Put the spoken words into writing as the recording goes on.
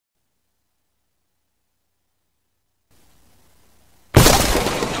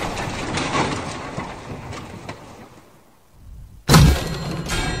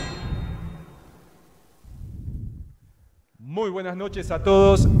Muy buenas noches a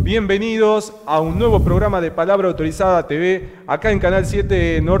todos, bienvenidos a un nuevo programa de Palabra Autorizada TV, acá en Canal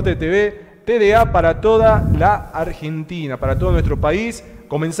 7 Norte TV, TDA para toda la Argentina, para todo nuestro país.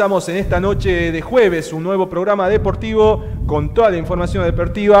 Comenzamos en esta noche de jueves un nuevo programa deportivo con toda la información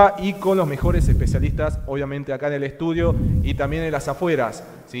deportiva y con los mejores especialistas, obviamente acá en el estudio y también en las afueras.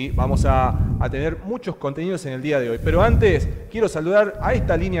 ¿Sí? Vamos a tener muchos contenidos en el día de hoy. Pero antes, quiero saludar a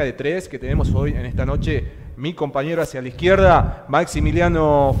esta línea de tres que tenemos hoy en esta noche. Mi compañero hacia la izquierda,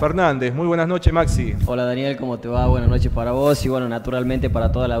 Maximiliano Fernández. Muy buenas noches, Maxi. Hola Daniel, ¿cómo te va? Buenas noches para vos y bueno, naturalmente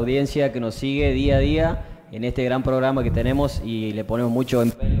para toda la audiencia que nos sigue día a día en este gran programa que tenemos y le ponemos mucho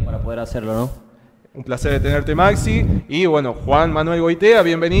empeño para poder hacerlo, ¿no? Un placer de tenerte, Maxi. Y bueno, Juan Manuel Goitea,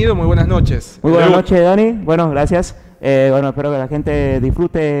 bienvenido, muy buenas noches. Muy buenas noches, Dani. Bueno, gracias. Bueno, espero que la gente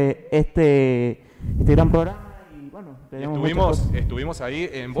disfrute este gran programa. Estuvimos ahí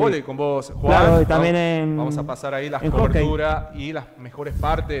en vóley, sí, con vos, Juan. Claro, y también vamos a pasar ahí las coberturas y las mejores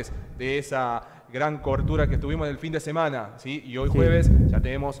partes de esa gran cobertura que estuvimos el fin de semana, ¿sí? Y hoy jueves ya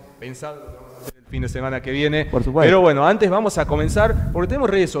tenemos pensado lo que vamos a hacer el fin de semana que viene. Por supuesto. Pero bueno, antes vamos a comenzar, porque tenemos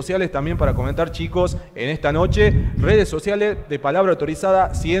redes sociales también para comentar, chicos, en esta noche. Redes sociales de Palabra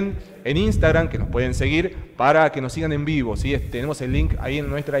Autorizada 100 en Instagram, que nos pueden seguir para que nos sigan en vivo, ¿sí? Tenemos el link ahí en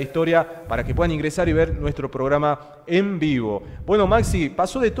nuestra historia para que puedan ingresar y ver nuestro programa en vivo. Bueno, Maxi,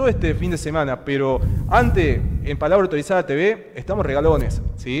 pasó de todo este fin de semana, pero antes, en Palabra Autorizada TV, estamos regalones,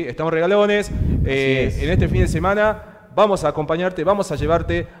 ¿sí? Estamos regalones. En este fin de semana vamos a acompañarte, vamos a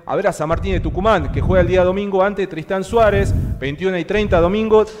llevarte a ver a San Martín de Tucumán, que juega el día domingo ante Tristán Suárez, 21:30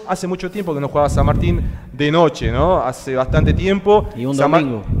 domingo. Hace mucho tiempo que no jugaba San Martín de noche, ¿no? Hace bastante tiempo. Y un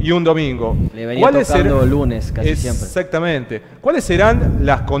domingo. Y un domingo. Le venía tocando lunes casi siempre. Exactamente. ¿Cuáles serán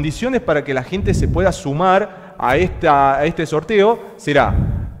las condiciones para que la gente se pueda sumar a este sorteo? Será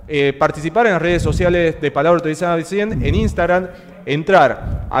participar en las redes sociales de Palabra Autorizada 100, en Instagram,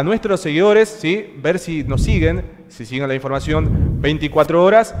 entrar a nuestros seguidores, ¿sí? Ver si nos siguen, si siguen la información 24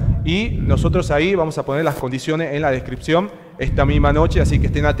 horas y nosotros ahí vamos a poner las condiciones en la descripción esta misma noche, así que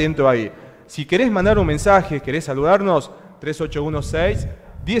estén atentos ahí. Si querés mandar un mensaje, querés saludarnos,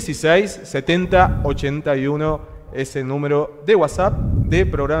 3816-167081 es el número de WhatsApp de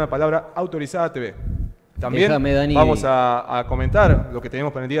Programa Palabra Autorizada TV. También déjame, Dani, vamos a comentar lo que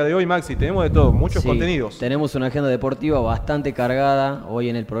tenemos para el día de hoy, Maxi. Tenemos de todo, muchos contenidos. Tenemos una agenda deportiva bastante cargada hoy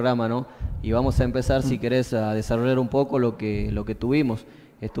en el programa, ¿no? Y vamos a empezar, si querés, a desarrollar un poco lo que tuvimos.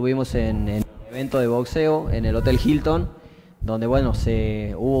 Estuvimos en un evento de boxeo en el Hotel Hilton, donde, bueno,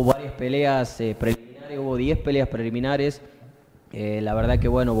 hubo varias peleas preliminares, hubo 10 peleas preliminares. La verdad que,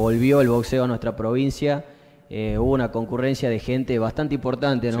 bueno, volvió el boxeo a nuestra provincia. Hubo una concurrencia de gente bastante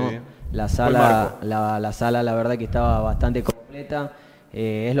importante, ¿no? Sí. La sala, la verdad que estaba bastante completa.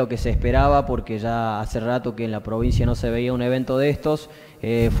 Es lo que se esperaba porque ya hace rato que en la provincia no se veía un evento de estos.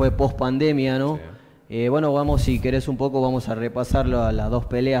 Fue post pandemia, ¿no? Sí. Bueno, vamos, si querés un poco, vamos a repasar las dos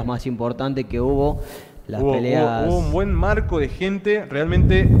peleas más importantes que hubo. Hubo un buen marco de gente,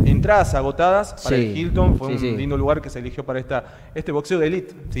 realmente entradas agotadas para el Hilton. Fue un lindo lugar que se eligió para este boxeo de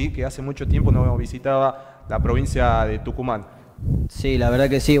élite, ¿sí? Que hace mucho tiempo no visitaba la provincia de Tucumán. Sí, la verdad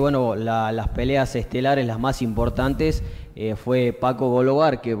que sí. Bueno, las peleas estelares, las más importantes, fue Paco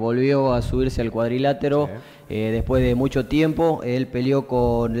Golobar, que volvió a subirse al cuadrilátero después de mucho tiempo. Él peleó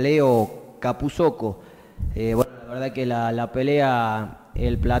con Leo Capuzotto. Bueno, la verdad que la pelea,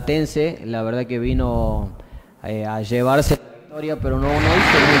 el platense, la verdad que vino a llevarse la victoria, pero no hizo mucho,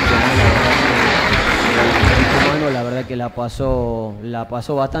 ¿no? La verdad que la pasó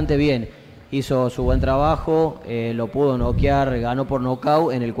bastante bien. Hizo su buen trabajo, lo pudo noquear, ganó por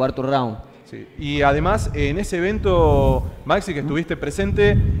nocaut en el cuarto round. Sí. Y además, en ese evento, Maxi, que estuviste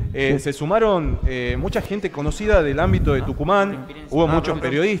presente, se sumaron mucha gente conocida del ámbito de Tucumán, hubo muchos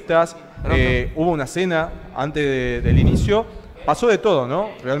periodistas, hubo una cena antes del inicio. Pasó de todo, ¿no?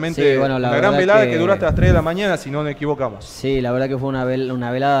 Realmente, sí, bueno, la gran velada que duró hasta las 3 de la mañana, si no nos equivocamos. Sí, la verdad que fue una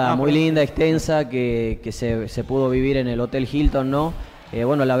velada muy linda, extensa, que se pudo vivir en el Hotel Hilton, ¿no?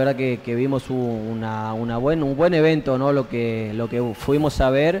 Bueno, la verdad que vimos un buen evento, ¿no? Lo que fuimos a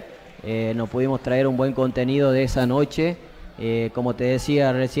ver, nos pudimos traer un buen contenido de esa noche. Como te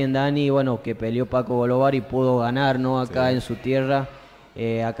decía recién, Dani, bueno, que peleó Paco Golobar y pudo ganar, ¿no? Acá en su tierra,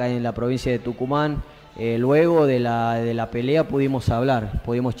 acá en la provincia de Tucumán. Luego de la pelea pudimos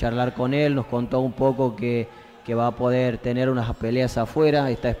charlar con él, nos contó un poco que va a poder tener unas peleas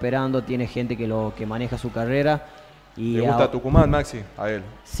afuera, está esperando, tiene gente que maneja su carrera. Y ¿le gusta Tucumán, Maxi? A él.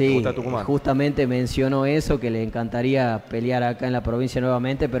 Sí, ¿le gusta Tucumán? Justamente mencionó eso, que le encantaría pelear acá en la provincia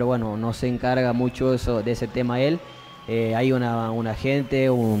nuevamente, pero bueno, no se encarga mucho de ese tema él. Hay una gente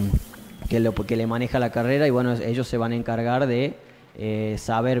que le maneja la carrera, y bueno, ellos se van a encargar de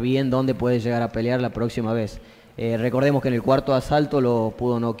saber bien dónde puede llegar a pelear la próxima vez. Recordemos que en el cuarto asalto lo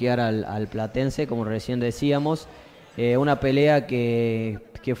pudo noquear al platense, como recién decíamos. Una pelea que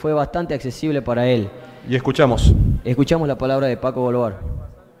fue bastante accesible para él. Y escuchamos. Escuchamos la palabra de Paco Bolovar.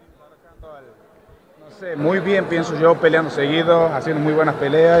 No sé, muy bien, pienso yo, peleando seguido, haciendo muy buenas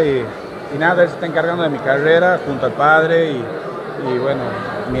peleas y nada, él se está encargando de mi carrera junto al padre y bueno,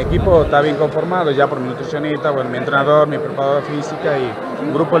 mi equipo está bien conformado ya por mi nutricionista, bueno, mi entrenador, mi preparador física y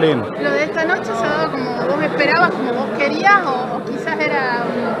un grupo lindo. ¿Lo de esta noche se ha dado como vos esperabas, como vos querías o quizás era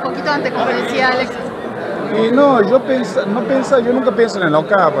un poquito anticonferencial? Y no, yo nunca pienso en el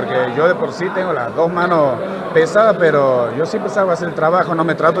knockout porque yo de por sí tengo las dos manos pesadas, pero yo siempre salgo a hacer el trabajo, no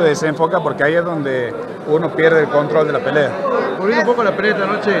me trato de desenfocar porque ahí es donde uno pierde el control de la pelea. Volviendo un poco a la pelea de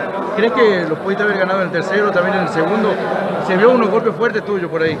esta noche, ¿crees que lo pudiste haber ganado en el tercero, también en el segundo? Se vio unos golpes fuertes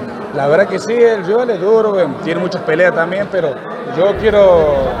tuyos por ahí. La verdad que sí, el rival es duro, tiene muchas peleas también, pero yo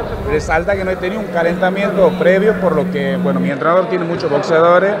quiero resaltar que no he tenido un calentamiento previo, por lo que, bueno, mi entrenador tiene muchos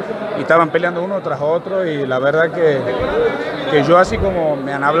boxeadores y estaban peleando uno tras otro y la verdad que yo así como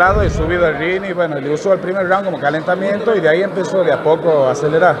me han hablado he subido al ring y bueno, le usó el primer round como calentamiento y de ahí empezó de a poco a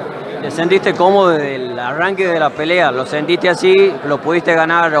acelerar. ¿Te sentiste cómodo desde el arranque de la pelea? ¿Lo sentiste así? ¿Lo pudiste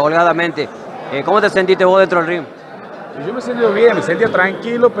ganar holgadamente? ¿Cómo te sentiste vos dentro del ring? Yo me he sentido bien, me sentía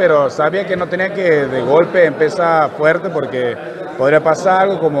tranquilo, pero sabía que no tenía que de golpe empezar fuerte porque podría pasar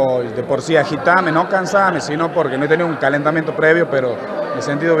algo como de por sí agitarme, no cansarme, sino porque no he tenido un calentamiento previo, pero me he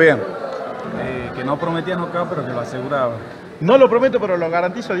sentido bien. Que no prometía knockout, pero que lo aseguraba. No lo prometo, pero lo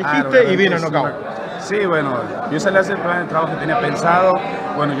garantizo, dijiste, y vino el knockout. Sí, bueno, yo salí a hacer el plan de trabajo que tenía pensado.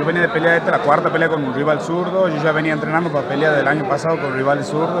 Bueno, yo venía de pelear la cuarta pelea con un rival zurdo. Yo ya venía entrenando para pelear del año pasado con rivales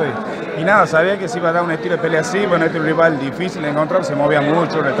zurdos. Y nada, sabía que se iba a dar un estilo de pelea así. Bueno, este es un rival difícil de encontrar, se movía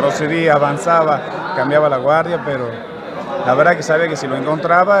mucho, retrocedía, avanzaba, cambiaba la guardia, pero la verdad que sabía que si lo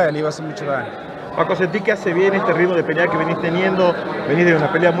encontraba, él iba a hacer mucho daño. Paco, sentí que hace bien este ritmo de pelea que venís teniendo, venís de una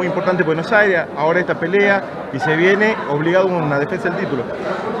pelea muy importante en Buenos Aires, ahora esta pelea y se viene obligado a una defensa del título.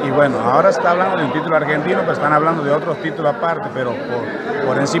 Y bueno, ahora se está hablando de un título argentino, pero están hablando de otros títulos aparte, pero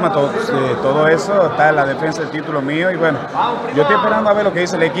por encima de todo eso está la defensa del título mío y bueno, yo estoy esperando a ver lo que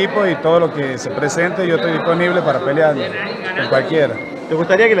dice el equipo y todo lo que se presente, yo estoy disponible para pelear con cualquiera. ¿Te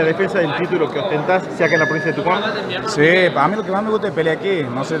gustaría que la defensa del título que ostentás sea acá en la provincia de Tucumán? Sí, para mí lo que más me gusta es pelear aquí,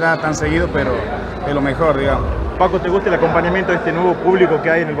 no se da tan seguido, pero es lo mejor, digamos. Paco, ¿te gusta el acompañamiento de este nuevo público que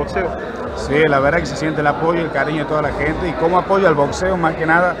hay en el boxeo? Sí, la verdad que se siente el apoyo, el cariño de toda la gente y cómo apoyo al boxeo más que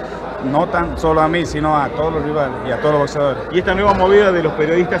nada, no tan solo a mí, sino a todos los rivales y a todos los boxeadores. Y esta nueva movida de los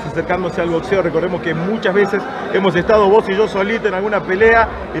periodistas acercándose al boxeo, recordemos que muchas veces hemos estado vos y yo solito en alguna pelea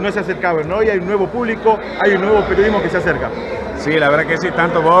y no se acercaban, ¿no? Y hay un nuevo público, hay un nuevo periodismo que se acerca. Sí, la verdad que sí,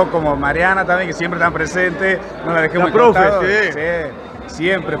 tanto vos como Mariana también, que siempre están presentes, no la dejemos la profe, sí.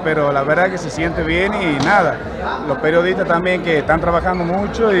 Siempre, pero la verdad que se siente bien y nada, los periodistas también que están trabajando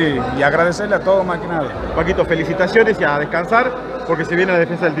mucho y agradecerle a todos más que nada. Paquito, felicitaciones y a descansar porque se viene la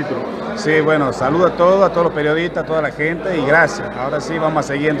defensa del título. Sí, bueno, saludo a todos los periodistas, a toda la gente y gracias. Ahora sí vamos a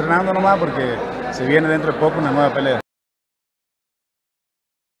seguir entrenando nomás porque se viene dentro de poco una nueva pelea.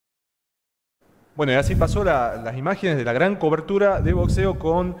 Bueno, y así pasó las imágenes de la gran cobertura de boxeo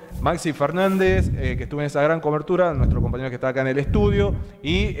con Maxi Fernández, que estuvo en esa gran cobertura, nuestro compañero que está acá en el estudio,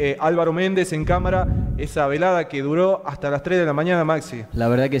 y Álvaro Méndez en cámara, esa velada que duró hasta las 3 de la mañana, Maxi. La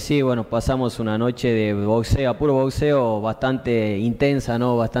verdad que sí, bueno, pasamos una noche de boxeo, puro boxeo, bastante intensa,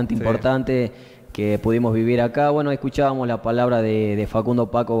 ¿no? Bastante importante, que pudimos vivir acá. Bueno, escuchábamos la palabra de Facundo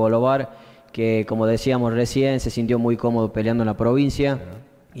Paco Bolovar, que como decíamos recién, se sintió muy cómodo peleando en la provincia.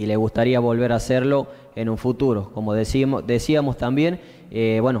 Y le gustaría volver a hacerlo en un futuro. Como decíamos también,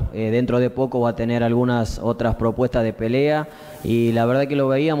 dentro de poco va a tener algunas otras propuestas de pelea y la verdad que lo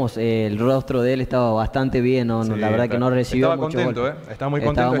veíamos, el rostro de él estaba bastante bien, ¿no? Sí, la verdad que no recibió mucho contento, estaba muy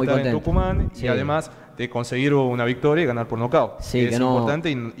contento de estar en Tucumán y además de conseguir una victoria y ganar por nocaut. Sí, es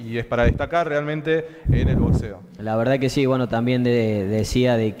importante y es para destacar realmente en el boxeo. La verdad que sí, bueno, también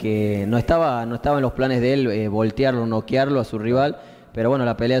decía de que no estaba en los planes de él voltearlo, noquearlo a su rival. Pero bueno,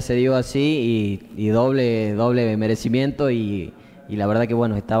 la pelea se dio así y doble merecimiento y la verdad que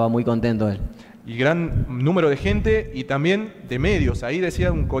bueno, estaba muy contento él. Y gran número de gente y también de medios. Ahí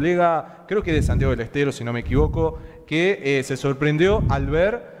decía un colega, creo que de Santiago del Estero, si no me equivoco, que se sorprendió al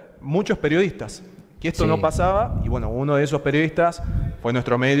ver muchos periodistas, que esto no pasaba y bueno, uno de esos periodistas fue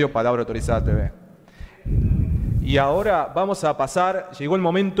nuestro medio, Palabra Autorizada TV. Y ahora vamos a pasar, llegó el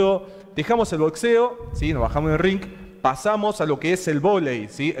momento, dejamos el boxeo, ¿sí? Nos bajamos del ring. Pasamos a lo que es el vóley,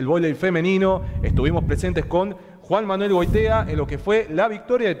 ¿sí? El vóley femenino. Estuvimos presentes con Juan Manuel Goitea en lo que fue la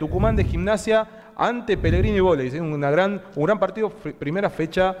victoria de Tucumán de Gimnasia ante Pellegrini Volley. Un gran partido, primera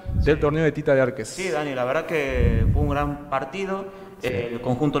fecha del torneo de Tita de Arques. Sí, Dani, la verdad que fue un gran partido. Sí. El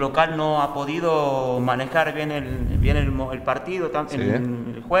conjunto local no ha podido manejar bien el partido, sí,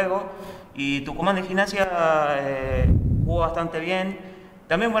 el juego, y Tucumán de Gimnasia jugó bastante bien.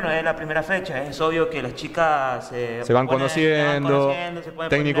 También, bueno, es la primera fecha, es obvio que las chicas se van conociendo,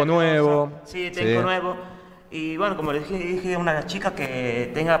 técnico nuevo. Sí, técnico nuevo. Y bueno, como les dije a una de las chicas que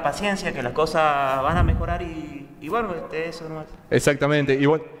tenga paciencia, que las cosas van a mejorar y bueno, eso nomás. Exactamente,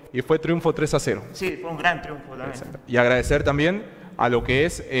 y fue triunfo 3-0. Sí, fue un gran triunfo también. Exacto. Y agradecer también a lo que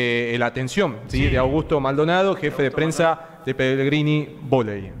es la atención, ¿sí? De Augusto Maldonado, jefe de prensa de Pellegrini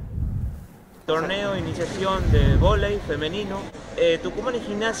Volley. Torneo de iniciación de vóley femenino. Tucumán y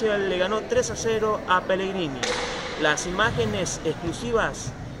Gimnasia le ganó 3-0 a Pellegrini. Las imágenes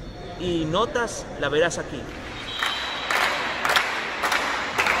exclusivas y notas la verás aquí.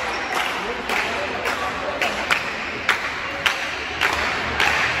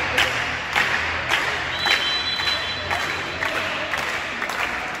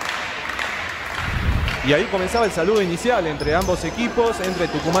 Y ahí comenzaba el saludo inicial entre ambos equipos, entre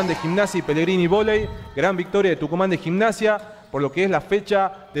Tucumán de Gimnasia y Pellegrini Volley. Gran victoria de Tucumán de Gimnasia por lo que es la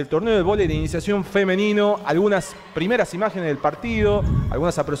fecha del torneo de vóley de iniciación femenino. Algunas primeras imágenes del partido,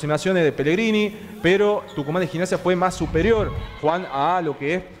 algunas aproximaciones de Pellegrini, pero Tucumán de Gimnasia fue más superior, Juan, a lo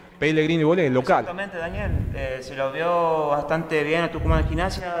que es Pellegrini Volley local. Exactamente, Daniel. Se lo vio bastante bien a Tucumán de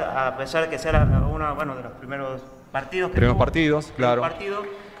Gimnasia, a pesar de que sea uno de los primeros partidos. Claro.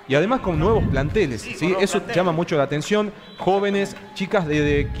 Y además con nuevos planteles, ¿sí? Eso planteles. Llama mucho la atención. Jóvenes, chicas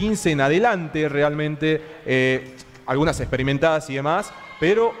de 15 en adelante realmente, algunas experimentadas y demás,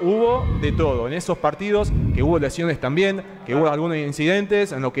 pero hubo de todo. En esos partidos que hubo lesiones también, que hubo algunos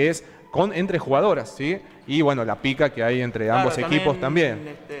incidentes en lo que es entre jugadoras, ¿sí? Y bueno, la pica que hay entre ambos equipos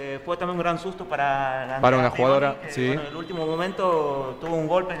también. Fue también un gran susto para una jugadora, sí. Bueno, en el último momento tuvo un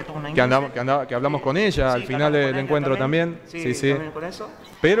golpe, tuvo una que hablamos con ella al final del encuentro también. Sí. También con eso.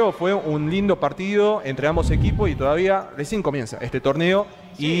 Pero fue un lindo partido entre ambos equipos y todavía recién comienza este torneo.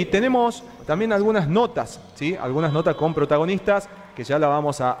 Sí. Y tenemos también algunas notas, ¿sí? Algunas notas con protagonistas que ya la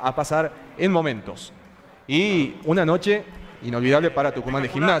vamos a pasar en momentos. Y una noche inolvidable para Tucumán de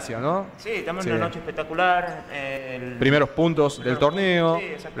Gimnasia, ¿no? Sí, también una noche espectacular. Primeros puntos del torneo,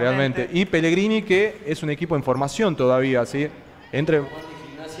 realmente. Y Pellegrini, que es un equipo en formación todavía, ¿sí? Tucumán de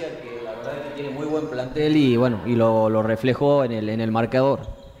Gimnasia, que la verdad es que tiene muy buen plantel y bueno, y lo reflejó en el marcador.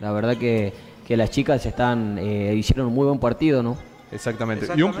 La verdad que las chicas hicieron un muy buen partido, ¿no? Exactamente.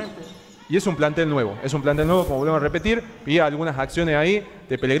 Y es un plantel nuevo, como volvemos a repetir, y algunas acciones ahí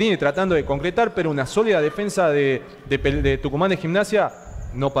de Pellegrini tratando de concretar, pero una sólida defensa de Tucumán de Gimnasia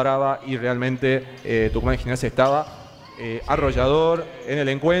no paraba y realmente Tucumán de Gimnasia estaba arrollador en el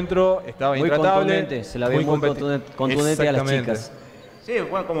encuentro, estaba muy intratable. Se la ve muy contundente a las chicas. Sí,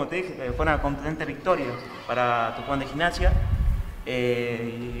 bueno, como te dije, fue una contundente victoria para Tucumán de Gimnasia.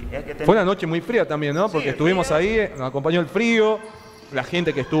 Fue una noche muy fría también, ¿no? Porque estuvimos ahí, nos acompañó el frío, la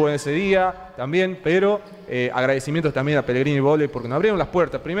gente que estuvo en ese día también, pero agradecimientos también a Pellegrini Volley porque nos abrieron las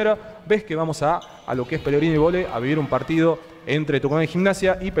puertas. Primera vez que vamos a lo que es Pellegrini Volley, a vivir un partido entre Tucumán de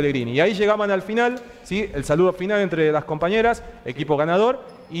Gimnasia y Pellegrini. Y ahí llegaban al final, ¿sí? El saludo final entre las compañeras, equipo ganador,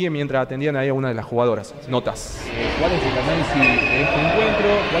 y mientras atendían ahí a una de las jugadoras. Notas. ¿Cuál es el análisis de este encuentro?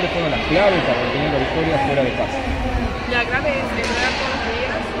 ¿Cuáles fueron las claves para obtener la victoria fuera de casa? La clave es entrenar todos los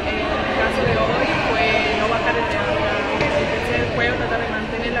días. En el caso de hoy fue no bajar el juego, tratar de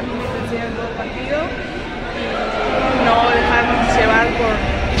mantener la misma intensidad en todo el partido y no dejarnos llevar por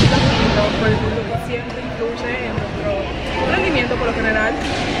el punto que siempre influye en nuestro rendimiento por lo general.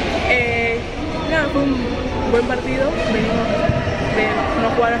 Fue un buen partido, venimos de no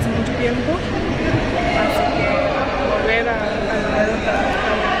jugar hace mucho tiempo, así que volver al ruedo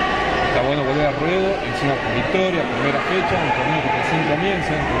está bueno volver al ruedo, encima con victoria, primera fecha, un torneo que recién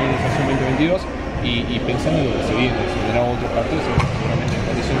comienza, en organización 2022. Y pensando en lo que se viene, si tendrán otros partidos, seguramente en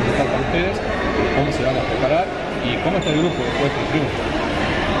condiciones de estar para ustedes, cómo se van a preparar y cómo está el grupo después de este triunfo.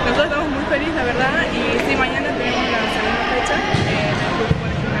 Nosotros estamos muy felices, la verdad, y sí, mañana tenemos la segunda fecha en el grupo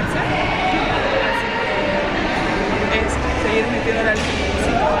de gimnasia, así que es seguir metiendo al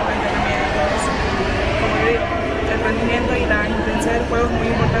 5 entrenamientos. Como digo, el rendimiento y la intensidad del juego es muy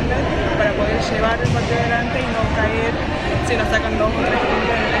importante para poder llevar el partido adelante y no caer si nos sacan 2 o 3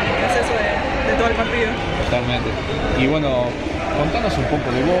 puntos en el proceso de todo el partido. Totalmente. Y bueno, contanos un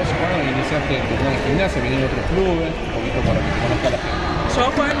poco de vos, cuando iniciaste en Tucumán de Gimnasia, vinieron otros clubes, un poquito para que te conozca la gente. Yo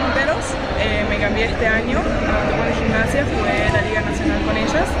juego en Monteros, me cambié este año a Tucumán de Gimnasia, jugué la Liga Nacional con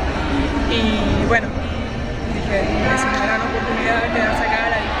ellas y bueno, dije que es una gran oportunidad de quedarse acá,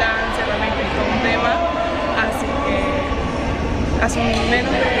 la distancia también, que es todo un tema. Así que hace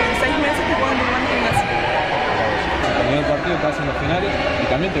menos de 6 meses que puedo tomar gimnasia. Terminó el partido, estás en los finales y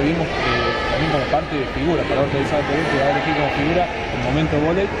también te vimos también como parte de figura, para autorizar el te va a elegir como figura el momento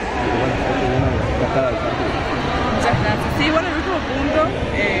volei, y bueno, fue bueno estar al partido. Muchas gracias. Sí, bueno, el último punto,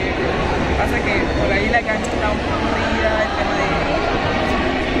 pasa que por ahí la cancha está un poco corrida, el tema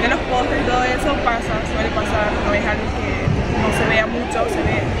de los postes y todo eso pasa, suele pasar, no es algo que no se vea mucho, se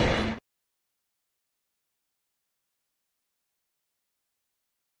ve.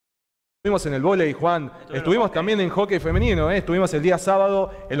 Estuvimos en el vóley, Juan, estuvimos también en hockey femenino, estuvimos el día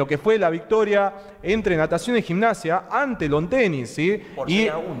sábado en lo que fue la victoria entre natación y gimnasia ante Lontenis, ¿sí? Por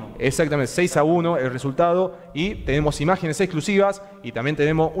 6-1. Exactamente, 6-1 el resultado, y tenemos imágenes exclusivas y también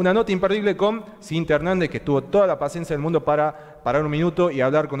tenemos una nota imperdible con Cintia Hernández, que tuvo toda la paciencia del mundo para parar un minuto y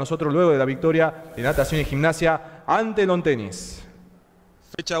hablar con nosotros luego de la victoria de natación y gimnasia ante Lontenis.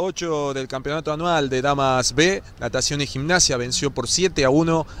 Fecha 8 del campeonato anual de Damas B, natación y gimnasia venció por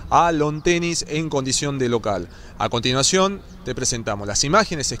 7-1 a Lontenis en condición de local. A continuación te presentamos las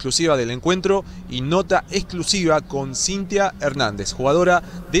imágenes exclusivas del encuentro y nota exclusiva con Cintia Hernández, jugadora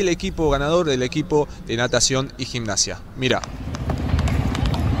del equipo ganador del equipo de natación y gimnasia. Mira.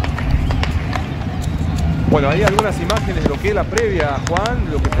 Bueno, hay algunas imágenes de lo que es la previa, Juan,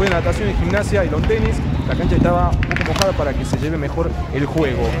 lo que fue natación y gimnasia y Lontenis. La cancha estaba un poco mojada para que se lleve mejor el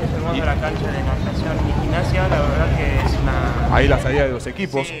juego. Es hermosa la cancha de natación y gimnasia, la verdad que es una... Ahí la salida de los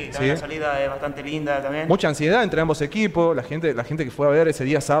equipos. Sí, la salida es bastante linda también. Mucha ansiedad entre ambos equipos, la gente que fue a ver ese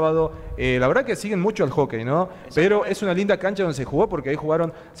día sábado. La verdad que siguen mucho al hockey, ¿no? Pero es una linda cancha donde se jugó porque ahí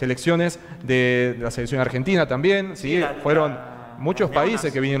jugaron selecciones de la selección argentina también, ¿sí? Fueron muchos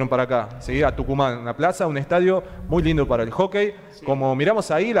países que vinieron para acá, ¿sí? A Tucumán, una plaza, un estadio muy lindo para el hockey. Sí. Como miramos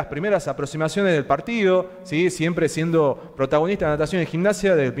ahí las primeras aproximaciones del partido, ¿sí? Siempre siendo protagonista de natación y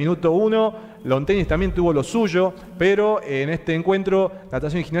gimnasia desde el minuto 1. Lontenis también tuvo lo suyo, pero en este encuentro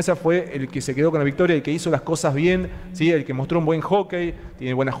natación y gimnasia fue el que se quedó con la victoria, el que hizo las cosas bien, ¿sí? El que mostró un buen hockey,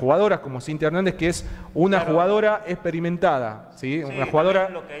 tiene buenas jugadoras como Cintia Hernández, que es una jugadora experimentada, ¿sí? Una jugadora...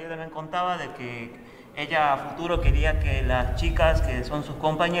 Lo que ella también contaba de que ella a futuro quería que las chicas que son sus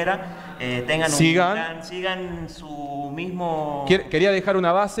compañeras sigan su mismo... Quería dejar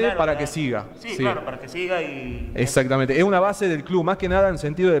una base para que siga. Sí, claro, para que siga y... Exactamente, es una base del club, más que nada en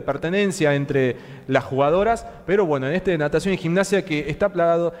sentido de pertenencia entre las jugadoras, pero bueno, en este de natación y gimnasia que está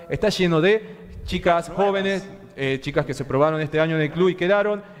plagado, está lleno de chicas jóvenes, chicas que se probaron este año en el club y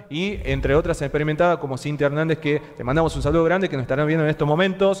quedaron, y entre otras experimentadas como Cintia Hernández, que te mandamos un saludo grande, que nos estarán viendo en estos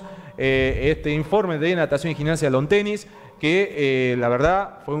momentos, este informe de natación y gimnasia Lontenis, que la verdad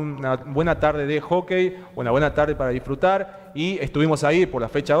fue una buena tarde de hockey, una buena tarde para disfrutar, y estuvimos ahí por la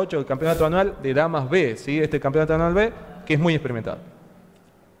fecha 8 del campeonato anual de Damas B, ¿sí? Este campeonato anual B, que es muy experimentado.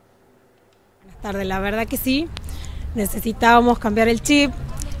 Buenas tardes, la verdad que sí, necesitábamos cambiar el chip.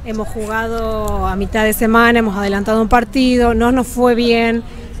 Hemos jugado a mitad de semana, hemos adelantado un partido, no nos fue bien,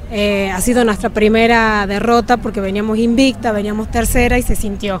 ha sido nuestra primera derrota porque veníamos invicta, veníamos tercera y se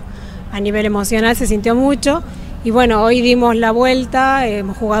sintió, a nivel emocional se sintió mucho. Y bueno, hoy dimos la vuelta,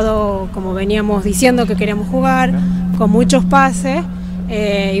 hemos jugado como veníamos diciendo que queríamos jugar, con muchos pases,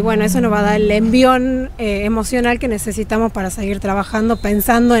 y bueno, eso nos va a dar el envión emocional que necesitamos para seguir trabajando,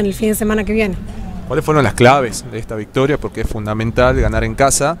 pensando en el fin de semana que viene. ¿Cuáles fueron las claves de esta victoria? Porque es fundamental ganar en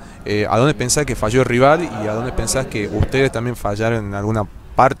casa. ¿A dónde pensás que falló el rival y a dónde pensás que ustedes también fallaron en alguna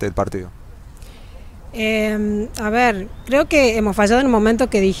parte del partido? A ver, creo que hemos fallado en el momento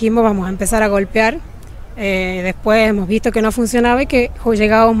que dijimos vamos a empezar a golpear. Después hemos visto que no funcionaba y que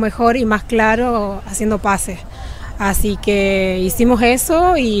llegábamos mejor y más claro haciendo pases. Así que hicimos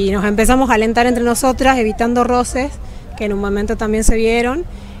eso y nos empezamos a alentar entre nosotras, evitando roces, que en un momento también se vieron,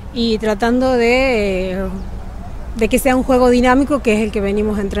 y tratando de que sea un juego dinámico, que es el que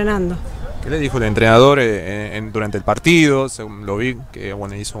venimos entrenando. ¿Qué le dijo el entrenador durante el partido? Según lo vi, que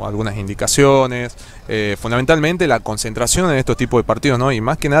bueno, hizo algunas indicaciones. Fundamentalmente la concentración en estos tipos de partidos, ¿no? Y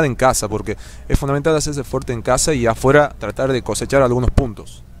más que nada en casa, porque es fundamental hacerse fuerte en casa y afuera tratar de cosechar algunos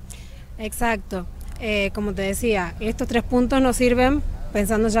puntos. Exacto. Como te decía, estos 3 puntos nos sirven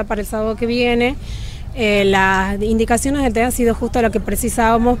pensando ya para el sábado que viene. Las indicaciones del TEA han sido justo lo que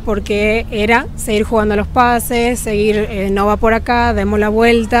precisábamos, porque era seguir jugando los pases, seguir no va por acá, demos la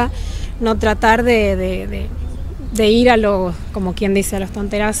vuelta, no tratar de ir a los, como quien dice, a los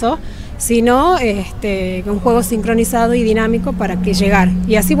tonterazos, sino un juego sincronizado y dinámico para que llegar.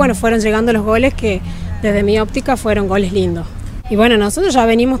 Y así bueno, fueron llegando los goles que desde mi óptica fueron goles lindos. Y bueno, nosotros ya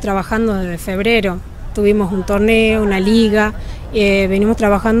venimos trabajando desde febrero, tuvimos un torneo, una liga, venimos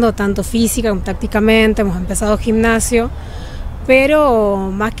trabajando tanto física como tácticamente, hemos empezado gimnasio, pero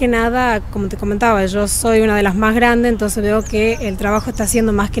más que nada, como te comentaba, yo soy una de las más grandes, entonces veo que el trabajo está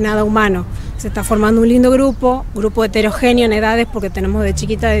siendo más que nada humano. Se está formando un lindo grupo heterogéneo en edades, porque tenemos de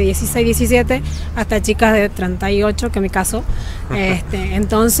chiquitas de 16, 17 hasta chicas de 38, que es mi caso.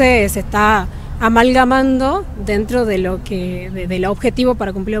 Entonces se está amalgamando dentro de del objetivo,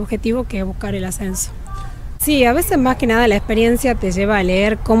 para cumplir el objetivo, que es buscar el ascenso. Sí, a veces más que nada la experiencia te lleva a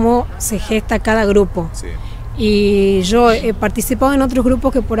leer cómo se gesta cada grupo. Sí. Y yo he participado en otros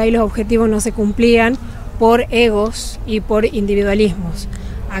grupos que por ahí los objetivos no se cumplían por egos y por individualismos.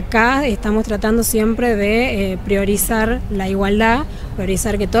 Acá estamos tratando siempre de priorizar la igualdad,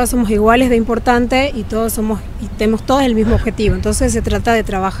 priorizar que todos somos iguales de importante y tenemos todos el mismo objetivo. Entonces se trata de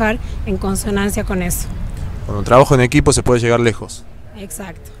trabajar en consonancia con eso. Con un trabajo en equipo se puede llegar lejos.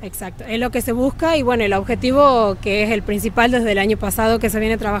 Exacto, exacto. Es lo que se busca y bueno, el objetivo que es el principal desde el año pasado que se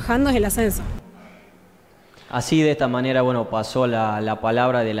viene trabajando es el ascenso. Así, de esta manera, bueno, pasó la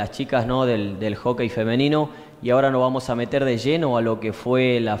palabra de las chicas, ¿no?, del hockey femenino, y ahora nos vamos a meter de lleno a lo que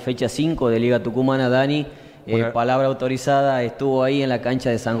fue la fecha 5 de Liga Tucumana. Dani, palabra autorizada, estuvo ahí en la cancha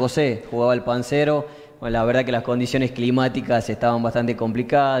de San José, jugaba el Pancero. Bueno, la verdad que las condiciones climáticas estaban bastante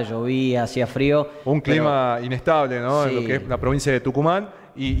complicadas, llovía, hacía frío. Un clima inestable, ¿no?, sí, en lo que es la provincia de Tucumán,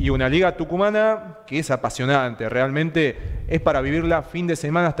 y una liga tucumana que es apasionante, realmente es para vivirla fin de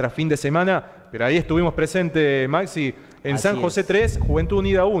semana tras fin de semana. Pero ahí estuvimos presentes, Maxi, en San José 3, Juventud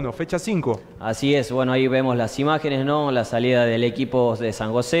Unida 1, fecha 5. Así es, bueno, ahí vemos las imágenes, ¿no? La salida del equipo de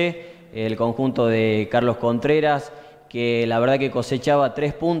San José, el conjunto de Carlos Contreras, que la verdad que cosechaba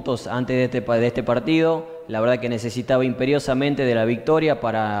 3 puntos antes de este partido. La verdad que necesitaba imperiosamente de la victoria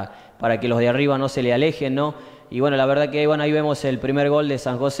para que los de arriba no se le alejen, ¿no? Y bueno, la verdad que bueno, ahí vemos el primer gol de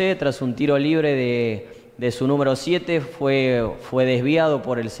San José tras un tiro libre de su número 7. Fue desviado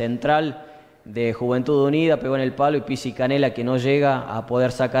por el central de Juventud Unida, pegó en el palo y Pisi Canela, que no llega a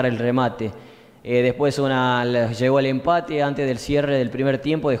poder sacar el remate. Después llegó el empate antes del cierre del primer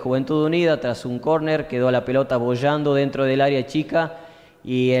tiempo de Juventud Unida, tras un córner quedó la pelota bollando dentro del área chica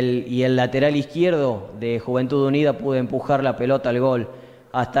y el lateral izquierdo de Juventud Unida pudo empujar la pelota al gol.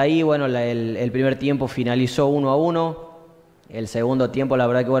 Hasta ahí, bueno, el primer tiempo finalizó 1-1. El segundo tiempo, la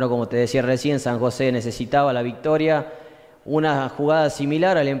verdad que bueno, como te decía recién, San José necesitaba la victoria. Una jugada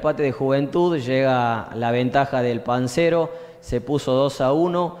similar al empate de Juventud, llega la ventaja del Pancero, se puso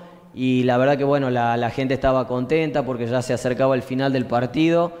 2-1 y la verdad que bueno, la gente estaba contenta porque ya se acercaba el final del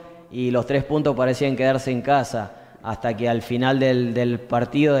partido y los 3 puntos parecían quedarse en casa, hasta que al final del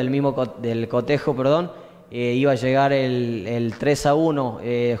partido, del cotejo, iba a llegar el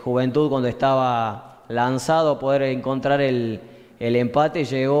 3-1, Juventud, cuando estaba lanzado a poder encontrar el empate,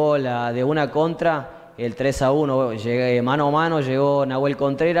 llegó de una contra. El 3-1, mano a mano, llegó Nahuel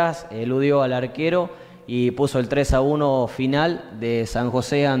Contreras, eludió al arquero y puso el 3-1 final de San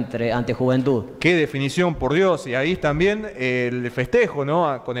José ante Juventud. Qué definición, por Dios. Y ahí también el festejo,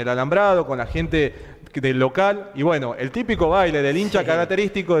 ¿no?, con el alambrado, con la gente del local. Y bueno, el típico baile del hincha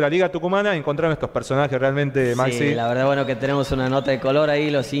característico de la Liga Tucumana. Encontraron estos personajes realmente, Maxi. Sí, la verdad, bueno, que tenemos una nota de color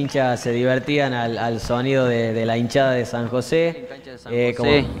ahí. Los hinchas se divertían al sonido de la hinchada de San José.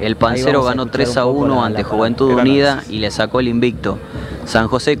 El Pancero ganó 3-1 ante Juventud Unida y le sacó el invicto. San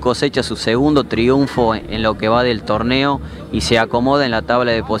José cosecha su segundo triunfo en lo que va del torneo y se acomoda en la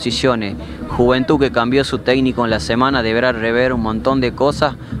tabla de posiciones. Juventud, que cambió su técnico en la semana, deberá rever un montón de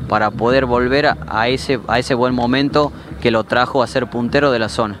cosas para poder volver a ese buen momento que lo trajo a ser puntero de la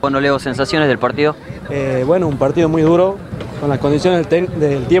zona. Bueno, Leo, ¿sensaciones del partido? Bueno, un partido muy duro. Con las condiciones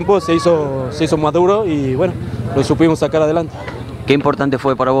del tiempo se hizo más duro y bueno, lo supimos sacar adelante. ¿Qué importante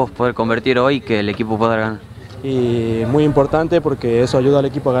fue para vos poder convertir hoy y que el equipo pueda ganar? Y muy importante porque eso ayuda al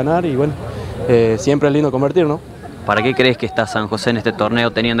equipo a ganar y bueno, siempre es lindo convertir, ¿no? ¿Para qué crees que está San José en este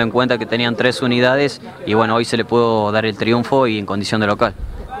torneo, teniendo en cuenta que tenían 3 unidades y bueno, hoy se le pudo dar el triunfo y en condición de local?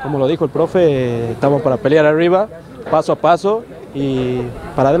 Como lo dijo el profe, estamos para pelear arriba, paso a paso y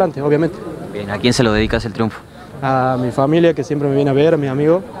para adelante, obviamente. Bien, ¿a quién se lo dedicas el triunfo? A mi familia, que siempre me viene a ver, a mis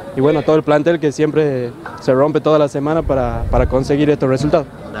amigos, y bueno, a todo el plantel que siempre se rompe toda la semana para conseguir estos resultados.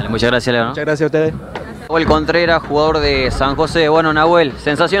 Dale, muchas gracias, Leo, ¿no? Muchas gracias a ustedes. Nahuel Contreras, jugador de San José. Bueno, Nahuel,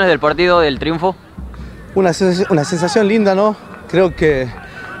 ¿sensaciones del partido, del triunfo? Una sensación linda, ¿no? Creo que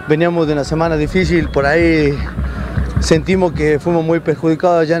veníamos de una semana difícil, por ahí sentimos que fuimos muy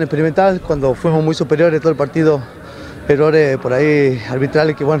perjudicados ya en experimental, cuando fuimos muy superiores todo el partido, errores por ahí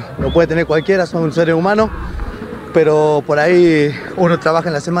arbitrales que bueno, no puede tener cualquiera, son seres humanos, pero por ahí uno trabaja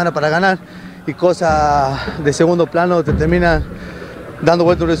en la semana para ganar y cosas de segundo plano te terminan dando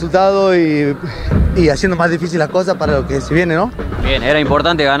vuelta un resultado y y haciendo más difícil las cosas para lo que se viene, ¿no? Bien, era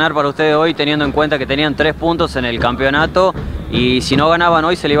importante ganar para ustedes hoy teniendo en cuenta que tenían 3 puntos en el campeonato y si no ganaban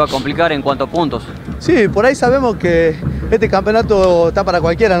hoy se le iba a complicar en cuanto a puntos. Sí, por ahí sabemos que este campeonato está para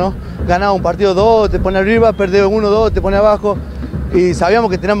cualquiera, ¿no? Ganar un partido 2, te pone arriba, perder 1-2, te pone abajo y sabíamos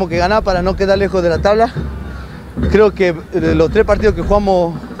que teníamos que ganar para no quedar lejos de la tabla. Creo que los 3 partidos que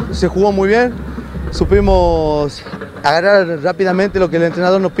jugamos se jugó muy bien, supimos agarrar rápidamente lo que el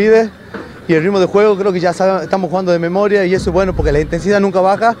entrenador nos pide y el ritmo de juego creo que ya estamos jugando de memoria y eso es bueno porque la intensidad nunca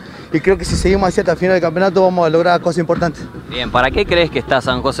baja y creo que si seguimos así hasta el final del campeonato vamos a lograr cosas importantes. Bien, ¿para qué crees que está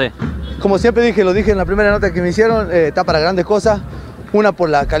San José? Como siempre dije, lo dije en la primera nota que me hicieron, está para grandes cosas. Una por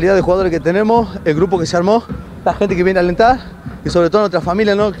la calidad de jugadores que tenemos, el grupo que se armó, la gente que viene a alentar y sobre todo nuestra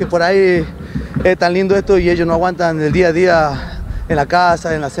familia, ¿no? Que por ahí es tan lindo esto y ellos no aguantan el día a día en la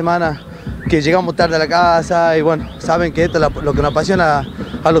casa, en la semana, que llegamos tarde a la casa y bueno, saben que esto es lo que nos apasiona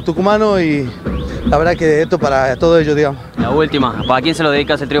a los tucumanos y la verdad que esto para todos ellos, digamos. La última, ¿para quién se lo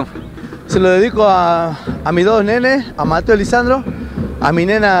dedicas el triunfo? Se lo dedico a mis 2 nenes, a Mateo y Lisandro, a mi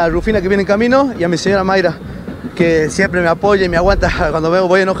nena Rufina que viene en camino y a mi señora Mayra, que siempre me apoya y me aguanta cuando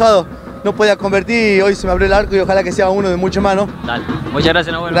voy enojado. No podía convertir y hoy se me abrió el arco y ojalá que sea uno de mucho más, ¿no? Dale, muchas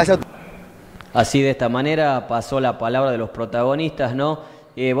gracias, Nahuel. Gracias. Así de esta manera pasó la palabra de los protagonistas, ¿no?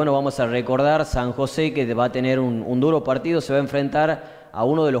 Bueno, vamos a recordar San José que va a tener un duro partido, se va a enfrentar a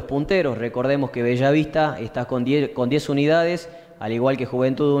uno de los punteros. Recordemos que Bellavista está con 10 unidades, al igual que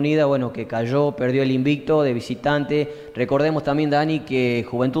Juventud Unida, bueno, que cayó, perdió el invicto de visitante. Recordemos también, Dani, que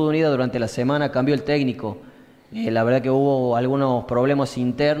Juventud Unida durante la semana cambió el técnico. La verdad que hubo algunos problemas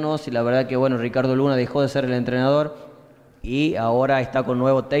internos y la verdad que, bueno, Ricardo Luna dejó de ser el entrenador y ahora está con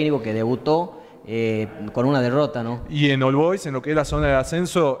nuevo técnico que debutó con una derrota, ¿no? Y en All Boys, en lo que es la zona de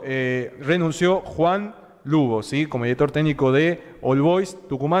ascenso, renunció Juan Lugo, ¿sí? Como director técnico de All Boys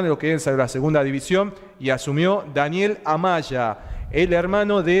Tucumán, en lo que es la segunda división, y asumió Daniel Amaya, el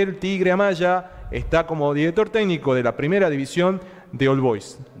hermano del Tigre Amaya, está como director técnico de la primera división de All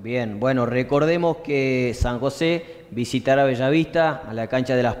Boys. Bien, bueno, recordemos que San José visitará Bellavista, a la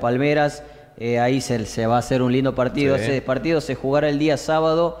cancha de las Palmeras, ahí se va a hacer un lindo partido. Sí. Ese partido se jugará el día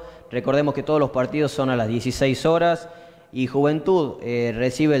sábado. Recordemos que todos los partidos son a las 16 horas y Juventud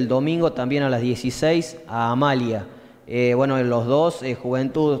recibe el domingo también a las 16 a Amalia. Bueno, en los dos,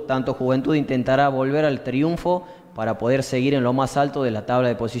 tanto Juventud intentará volver al triunfo para poder seguir en lo más alto de la tabla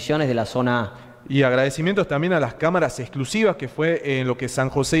de posiciones de la zona A. Y agradecimientos también a las cámaras exclusivas que fue en lo que es San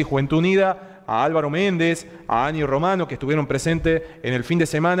José y Juventud Unida, a Álvaro Méndez, a Ani Romano, que estuvieron presentes en el fin de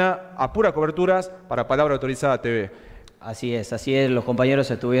semana a pura coberturas para Palabra Autorizada TV. Así es, los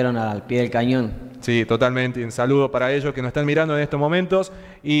compañeros estuvieron al pie del cañón. Sí, totalmente, un saludo para ellos que nos están mirando en estos momentos.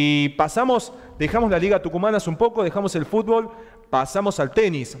 Y dejamos la Liga Tucumanas un poco, dejamos el fútbol, pasamos al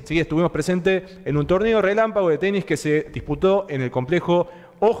tenis. ¿Sí? Estuvimos presentes en un torneo relámpago de tenis que se disputó en el complejo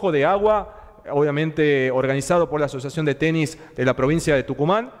Ojo de Agua, obviamente organizado por la Asociación de Tenis de la provincia de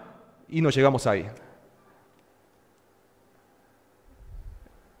Tucumán, y nos llegamos ahí.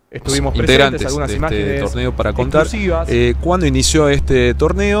 Estuvimos presentes, algunas de imágenes este torneo para contar cuándo inició este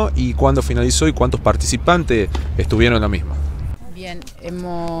torneo y cuándo finalizó y cuántos participantes estuvieron en la misma. Bien,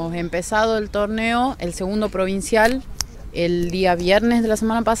 hemos empezado el torneo, el segundo provincial, el día viernes de la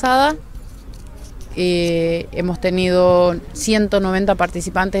semana pasada. Hemos tenido 190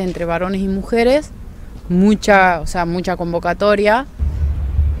 participantes entre varones y mujeres, mucha convocatoria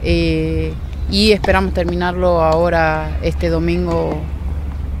y esperamos terminarlo ahora este domingo,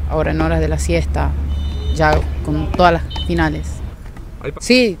 ahora en horas de la siesta, ya con todas las finales.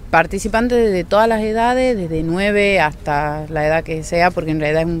 Sí, participantes de todas las edades, desde 9 hasta la edad que sea, porque en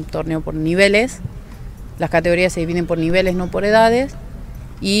realidad es un torneo por niveles. Las categorías se dividen por niveles, no por edades.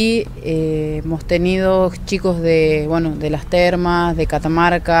 Y hemos tenido chicos de las Termas, de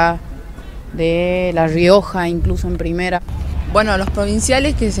Catamarca, de La Rioja, incluso en primera. Bueno, los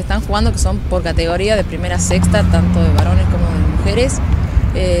provinciales que se están jugando, que son por categoría de primera a sexta, tanto de varones como de mujeres,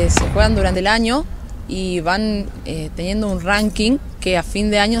 se juegan durante el año y van teniendo un ranking que a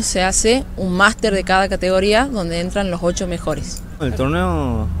fin de año se hace un máster de cada categoría donde entran los 8 mejores. El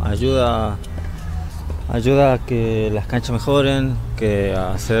torneo ayuda a que las canchas mejoren, que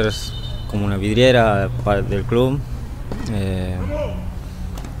a hacer como una vidriera del club.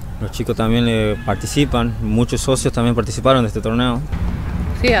 Los chicos también participan, muchos socios también participaron de este torneo.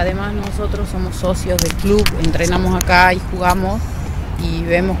 Sí, además nosotros somos socios del club, entrenamos acá y jugamos y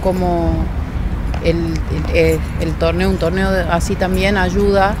vemos como un torneo así también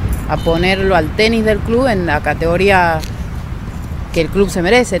ayuda a ponerlo al tenis del club en la categoría que el club se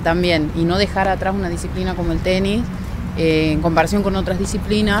merece también y no dejar atrás una disciplina como el tenis en comparación con otras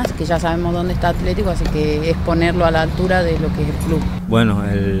disciplinas, que ya sabemos dónde está Atlético, así que es ponerlo a la altura de lo que es el club. Bueno,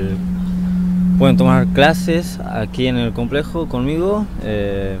 pueden tomar clases aquí en el complejo conmigo.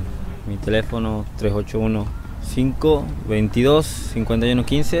 Mi teléfono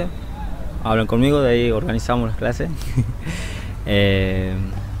 381-522-5115. Hablan conmigo, de ahí organizamos las clases.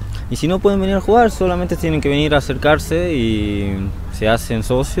 Y si no pueden venir a jugar, solamente tienen que venir a acercarse y se hacen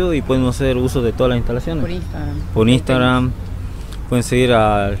socios y pueden hacer uso de todas las instalaciones. Por Instagram. Pueden seguir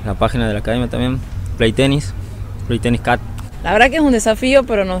a la página de la academia también, Play Tennis Cat. La verdad que es un desafío,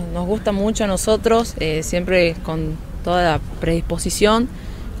 pero nos gusta mucho a nosotros, siempre con toda la predisposición.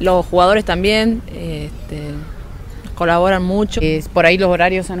 Los jugadores también colaboran mucho. Por ahí los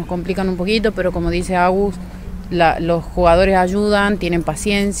horarios se nos complican un poquito, pero como dice Agus, los jugadores ayudan, tienen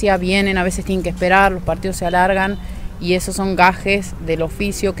paciencia, vienen, a veces tienen que esperar, los partidos se alargan y esos son gajes del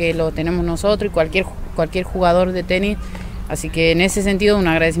oficio que lo tenemos nosotros y cualquier jugador de tenis. Así que en ese sentido un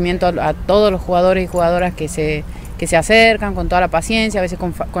agradecimiento a todos los jugadores y jugadoras que se acercan con toda la paciencia, a veces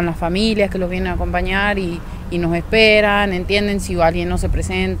con las familias que los vienen a acompañar y nos esperan, entienden si alguien no se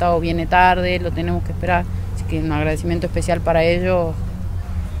presenta o viene tarde, lo tenemos que esperar. Así que un agradecimiento especial para ellos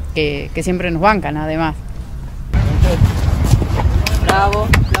que siempre nos bancan además. Bravo,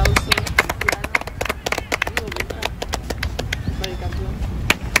 aplauso.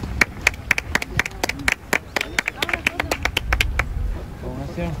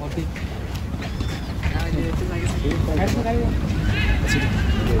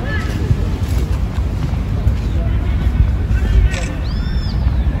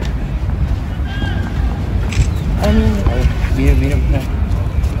 Mira.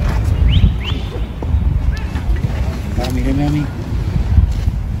 Míreme a mí.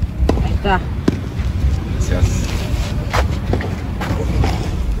 Ahí está. Gracias.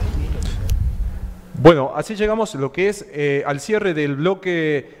 Bueno, así llegamos lo que es al cierre del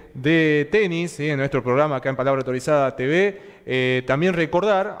bloque de tenis, ¿sí? En nuestro programa acá en Palabra Autorizada TV. También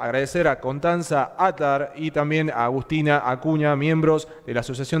recordar, agradecer a Constanza Atar y también a Agustina Acuña, miembros de la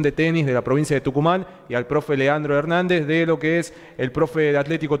Asociación de Tenis de la provincia de Tucumán, y al profe Leandro Hernández de lo que es el profe de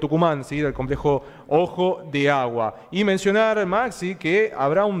Atlético Tucumán, ¿sí? Del complejo Ojo de Agua. Y mencionar, Maxi, que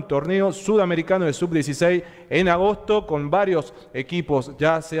habrá un torneo sudamericano de sub-16 en agosto con varios equipos,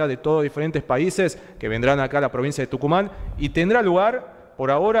 ya sea de todos diferentes países, que vendrán acá a la provincia de Tucumán y tendrá lugar por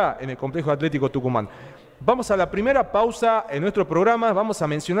ahora en el complejo Atlético Tucumán. Vamos a la primera pausa en nuestro programa. Vamos a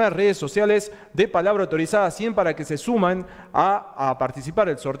mencionar redes sociales de Palabra Autorizada 100 para que se suman a participar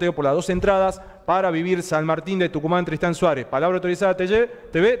del sorteo por las 2 entradas para vivir San Martín de Tucumán, Tristán Suárez. Palabra Autorizada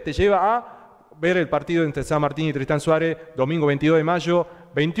TV te lleva a ver el partido entre San Martín y Tristán Suárez, domingo 22 de mayo,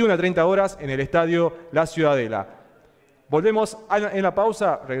 21 a 30 horas en el estadio La Ciudadela. Volvemos en la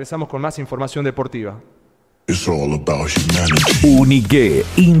pausa, regresamos con más información deportiva. Unique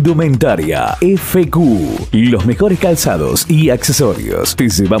Indumentaria FQ. Los mejores calzados y accesorios. Te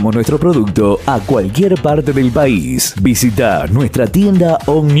llevamos nuestro producto a cualquier parte del país. Visita nuestra tienda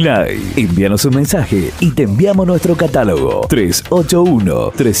online. Envíanos un mensaje y te enviamos nuestro catálogo.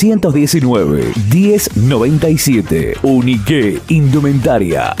 381-319-1097. Unique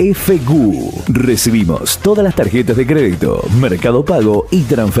Indumentaria FQ. Recibimos todas las tarjetas de crédito, Mercado Pago y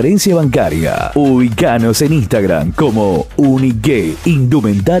transferencia bancaria. Ubicanos en Instagram como Unique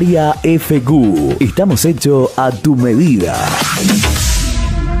Indumentaria FQ. Estamos hechos a tu medida.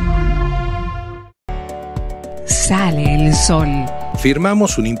 Sale el sol.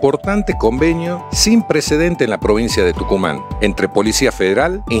 Firmamos un importante convenio sin precedente en la provincia de Tucumán entre Policía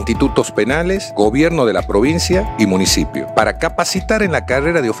Federal, institutos penales, gobierno de la provincia y municipio para capacitar en la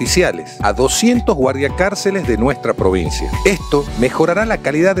carrera de oficiales a 200 guardiacárceles de nuestra provincia. Esto mejorará la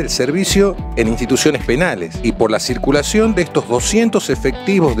calidad del servicio en instituciones penales y por la circulación de estos 200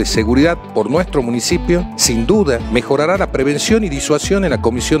 efectivos de seguridad por nuestro municipio, sin duda mejorará la prevención y disuasión en la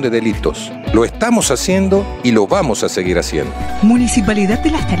comisión de delitos. Lo estamos haciendo y lo vamos a seguir haciendo. Municipalidad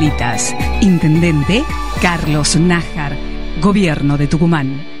de Las Calitas. Intendente Carlos Nájar. Gobierno de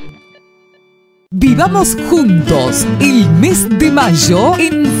Tucumán. Vivamos juntos el mes de mayo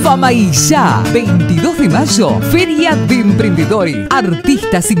en Famaillá. 22 de mayo, Feria de Emprendedores,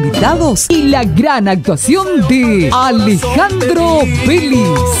 artistas invitados y la gran actuación de Alejandro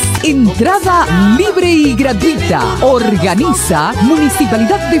Vélez. Entrada libre y gratuita. Organiza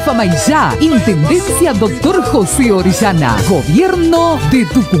Municipalidad de Famaillá, Intendencia Dr. José Orellana, Gobierno de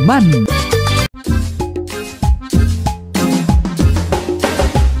Tucumán.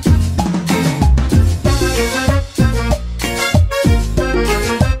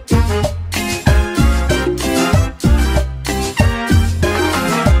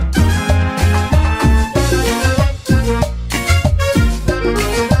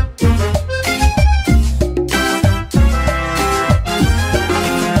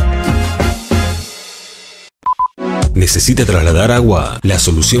 ¿Necesita trasladar agua? La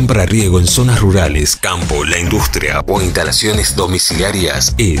solución para riego en zonas rurales, campo, la industria o instalaciones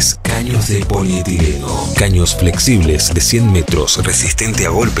domiciliarias es caños de polietileno. Caños flexibles de 100 metros, resistente a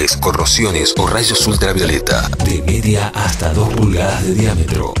golpes, corrosiones o rayos ultravioleta, de media hasta 2 pulgadas de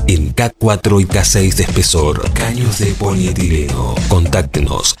diámetro, en K4 y K6 de espesor. Caños de polietileno.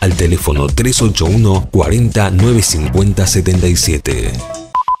 Contáctenos al teléfono 381 40 950 77.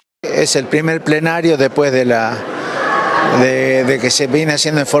 Es el primer plenario después de que se viene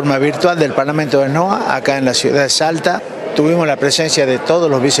haciendo en forma virtual del Parlamento de NOA, acá en la ciudad de Salta. Tuvimos la presencia de todos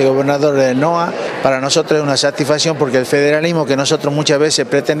los vicegobernadores del NOA. Para nosotros es una satisfacción porque el federalismo que nosotros muchas veces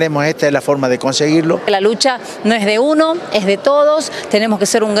pretendemos, esta es la forma de conseguirlo. La lucha no es de uno, es de todos, tenemos que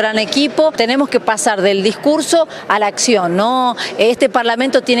ser un gran equipo, tenemos que pasar del discurso a la acción, ¿no? Este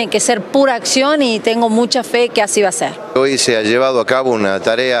Parlamento tiene que ser pura acción y tengo mucha fe que así va a ser. Hoy se ha llevado a cabo una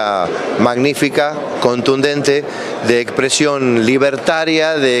tarea magnífica, contundente, de expresión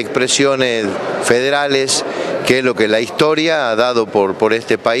libertaria, de expresiones federales, que es lo que la historia ha dado por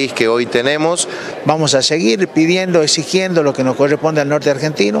este país que hoy tenemos. Vamos a seguir pidiendo, exigiendo lo que nos corresponde al norte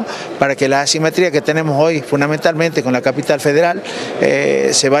argentino para que las asimetrías que tenemos hoy, fundamentalmente con la capital federal,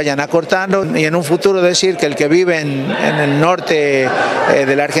 se vayan acortando y en un futuro decir que el que vive en el norte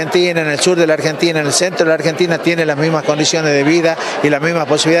de la Argentina, en el sur de la Argentina, en el centro de la Argentina, tiene las mismas condiciones de vida y las mismas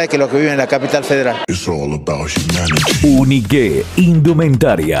posibilidades que los que viven en la capital federal. Unique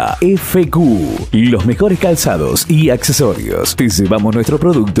Indumentaria FQ. Los mejores calzados y accesorios. Te llevamos nuestro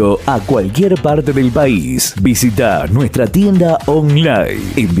producto a cualquier parte del país. Visita nuestra tienda online.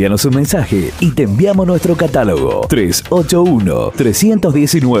 Envíanos un mensaje y te enviamos nuestro catálogo.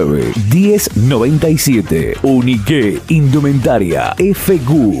 381-319-1097. Unique Indumentaria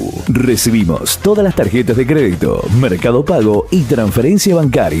FQ. Recibimos todas las tarjetas de crédito, Mercado Pago y transferencia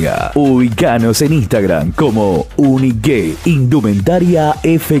bancaria. Ubicanos en Instagram como Unique Indumentaria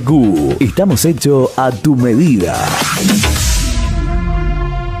FQ. Estamos hechos a tu medida.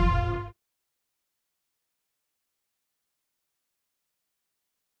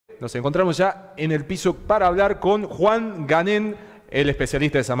 Nos encontramos ya en el piso para hablar con Juan Ganén, el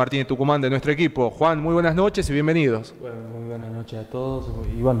especialista de San Martín de Tucumán de nuestro equipo. Juan, muy buenas noches y bienvenidos. Bueno, muy buenas noches a todos.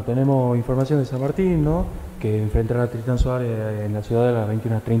 Y bueno, tenemos información de San Martín, ¿no? Que enfrentará a Tristán Suárez en la ciudad de las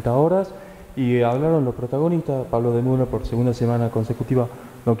 21:30 horas. Y hablaron los protagonistas. Pablo de Muna por segunda semana consecutiva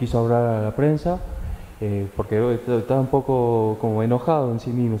no quiso hablar a la prensa, porque estaba un poco como enojado en sí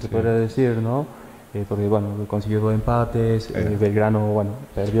mismo, se podría decir, ¿no? Porque bueno, consiguió 2 empates, Belgrano, bueno,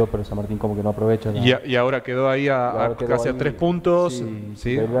 perdió, pero San Martín como que no aprovecha. Y ahora quedó ahí casi a 3 puntos.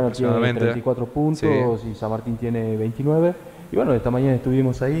 Sí, Belgrano tiene 34 puntos y San Martín tiene 29. Y bueno, esta mañana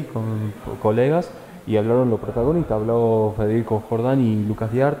estuvimos ahí con colegas y hablaron los protagonistas, habló Federico Jordán y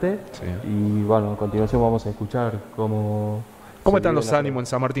Lucas Diarte. Y bueno, a continuación vamos a escuchar cómo están los ánimos en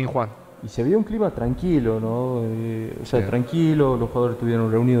San Martín, Juan. Y se vio un clima tranquilo, ¿no? Tranquilo, los jugadores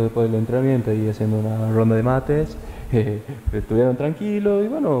estuvieron reunidos después del entrenamiento y haciendo una ronda de mates, estuvieron tranquilos y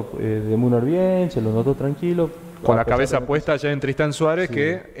bueno, de Munar bien, se lo notó tranquilo. Con la cabeza puesta ya en Tristán Suárez,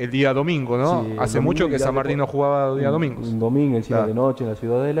 que el día domingo, ¿no? Hace mucho que San Martín no jugaba día domingo. Un domingo encima de noche en la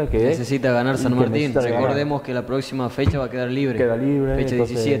Ciudadela. Que necesita ganar San Martín. Recordemos que la próxima fecha va a quedar libre. Queda libre. Fecha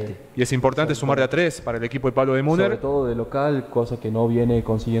 17. Y es importante sumar de a 3 para el equipo de Pablo de Muner. Sobre todo de local, cosa que no viene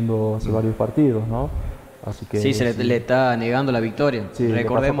consiguiendo hace varios partidos, ¿no? Así que, sí, le está negando la victoria.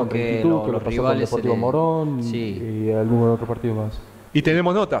 Recordemos que los rivales... Deportivo Morón y algún otro partido más. Y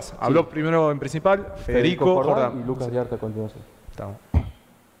tenemos notas. Habló primero en principal Federico Jordán y Lucas Diarte a continuación.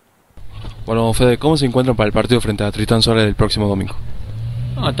 Bueno, Fede, ¿cómo se encuentran para el partido frente a Tristán Suárez el próximo domingo?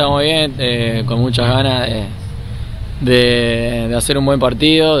 Estamos bien, con muchas ganas de hacer un buen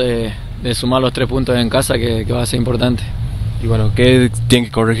partido, de sumar los 3 puntos en casa, que va a ser importante. Y bueno, ¿qué tienen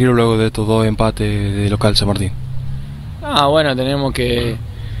que corregir luego de estos 2 empates de local San Martín? Bueno, tenemos que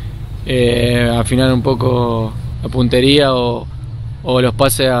afinar un poco la puntería o los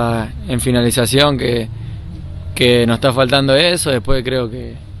pases en finalización, que nos está faltando eso. Después creo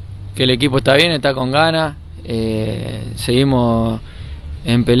que el equipo está bien, está con ganas, seguimos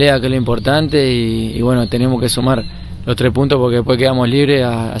en pelea, que es lo importante, y bueno, tenemos que sumar los 3 puntos porque después quedamos libres,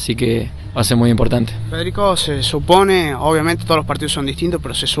 así que va a ser muy importante. Federico, se supone, obviamente todos los partidos son distintos,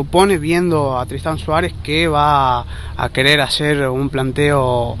 pero se supone, viendo a Tristán Suárez, que va a querer hacer un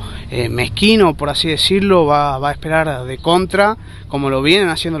planteo mezquino, por así decirlo, va a esperar de contra, como lo vienen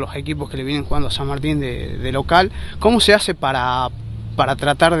haciendo los equipos que le vienen jugando a San Martín de local. ¿Cómo se hace para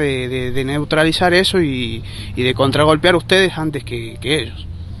tratar de neutralizar eso y de contragolpear ustedes antes que ellos?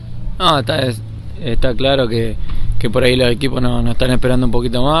 No, está claro que por ahí los equipos nos están esperando un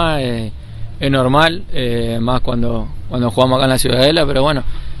poquito más. normal, más cuando jugamos acá en la Ciudadela, pero bueno,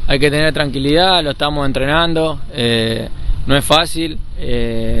 hay que tener tranquilidad, lo estamos entrenando, no es fácil,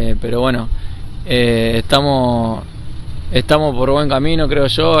 pero bueno, estamos por buen camino, creo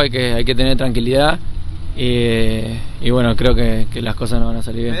yo, hay que tener tranquilidad. Y bueno, creo que las cosas nos van a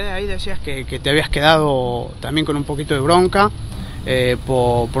salir bien. Ahí decías que te habías quedado también con un poquito de bronca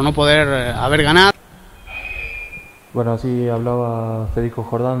por no poder haber ganado. Bueno, así hablaba Federico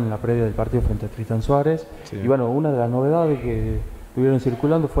Jordán en la previa del partido frente a Tristan Suárez. Sí. Y bueno, una de las novedades que estuvieron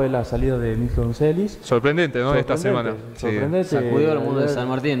circulando fue la salida de Nº2. Sorprendente, ¿no? Esta semana. Sorprendente. Sí. Sacudió al mundo de San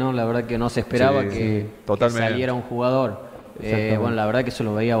Martín, ¿no? La verdad que no se esperaba que saliera un jugador. Bueno, la verdad que se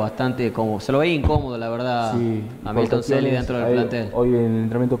lo veía bastante se lo veía incómodo, la verdad, sí, a Milton Celis dentro del plantel. Hoy en el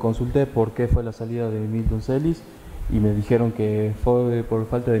entrenamiento consulté por qué fue la salida de Milton Celis y me dijeron que fue por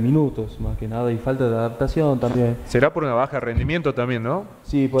falta de minutos, más que nada, y falta de adaptación también. ¿Será por una baja de rendimiento también, no?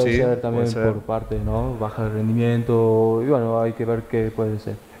 Sí, puede ser también por parte, ¿no? Baja de rendimiento, y bueno, hay que ver qué puede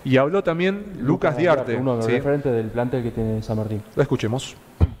ser. Y habló también Lucas Diarte, uno de los referentes del plantel que tiene San Martín. Lo escuchemos.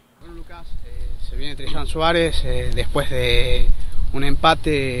 Se viene Tristan Suárez después de un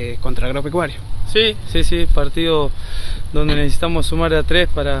empate contra Agropecuario. Sí, partido donde necesitamos sumar a 3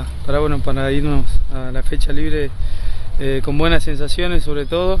 para irnos a la fecha libre con buenas sensaciones sobre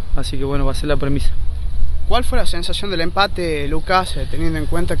todo, así que bueno, va a ser la premisa. ¿Cuál fue la sensación del empate, Lucas, teniendo en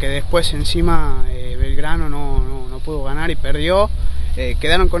cuenta que después encima Belgrano no pudo ganar y perdió?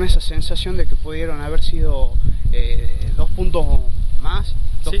 ¿Quedaron con esa sensación de que pudieron haber sido 2 puntos más?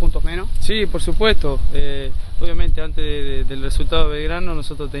 ¿2 puntos menos? Sí, por supuesto. Obviamente antes del resultado de Belgrano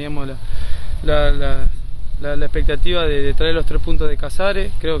nosotros teníamos la expectativa de traer los 3 puntos de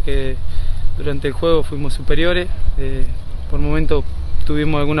Casares. Creo que durante el juego fuimos superiores. Por momentos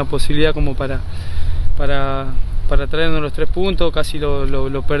tuvimos alguna posibilidad como para traernos los 3 puntos. Casi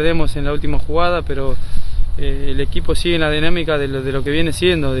lo perdemos en la última jugada, pero el equipo sigue en la dinámica de lo que viene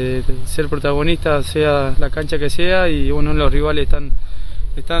siendo, de ser protagonista, sea la cancha que sea, y bueno, los rivales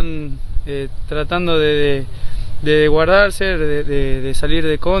están tratando de guardarse, de salir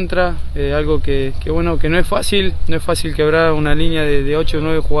de contra, algo que bueno, que no es fácil quebrar una línea de 8 o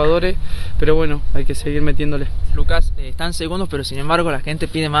 9 jugadores, pero bueno, hay que seguir metiéndole. Lucas, están segundos, pero sin embargo la gente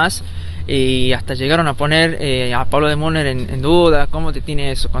pide más y hasta llegaron a poner a Pablo de Moner en duda. ¿Cómo te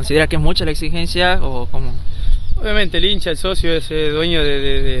tiene eso? ¿Considera que es mucha la exigencia o cómo? Obviamente el hincha, el socio es dueño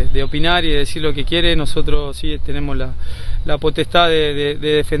de opinar y de decir lo que quiere. Nosotros sí tenemos la potestad de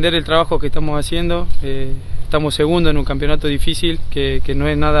defender el trabajo que estamos haciendo. Estamos segundos en un campeonato difícil que no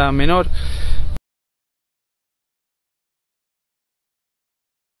es nada menor.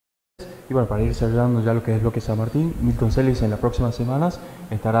 Y bueno, para ir cerrando ya lo que es bloque San Martín, Milton Celis en las próximas semanas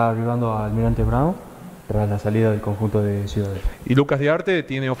estará arribando a Almirante Brown tras la salida del conjunto de Ciudadela. Y Lucas Diarte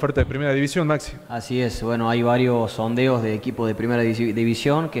tiene oferta de primera división, Maxi. Así es, bueno, hay varios sondeos de equipos de primera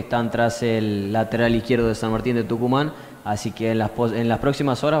división que están tras el lateral izquierdo de San Martín de Tucumán, así que en las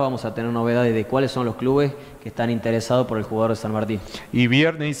próximas horas vamos a tener novedades de cuáles son los clubes que están interesados por el jugador de San Martín. Y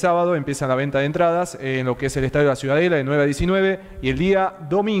viernes y sábado empiezan la venta de entradas en lo que es el Estadio de la Ciudadela de 9 a 19, y el día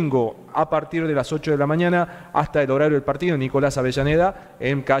domingo a partir de las 8 de la mañana hasta el horario del partido, Nicolás Avellaneda,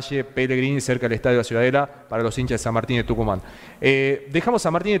 en calle Pellegrini, cerca del Estadio de la Ciudadela, para los hinchas de San Martín de Tucumán. Dejamos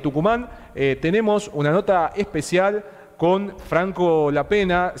San Martín de Tucumán, tenemos una nota especial con Franco La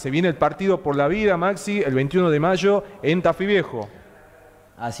Pena. Se viene el partido por la vida, Maxi, el 21 de mayo en Tafí Viejo.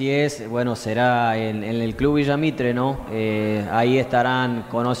 Así es, bueno, será en el Club Villamitre, ¿no? Ahí estarán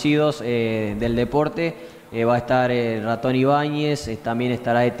conocidos del deporte. Va a estar Ratón Ibáñez, también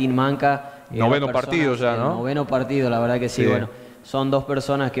estará Etín Manca. Noveno partido ya, ¿no? Noveno partido, la verdad que sí. Bueno, son 2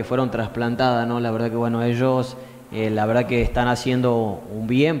 personas que fueron trasplantadas, ¿no? La verdad que, bueno, ellos, la verdad que están haciendo un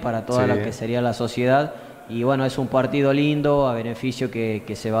bien para toda la que sería la sociedad. Y bueno, es un partido lindo, a beneficio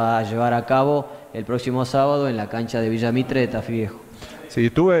que se va a llevar a cabo el próximo sábado en la cancha de Villamitre de Tafí Viejo. Sí,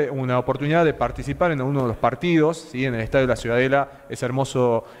 tuve una oportunidad de participar en uno de los partidos, ¿sí? En el Estadio de la Ciudadela. Es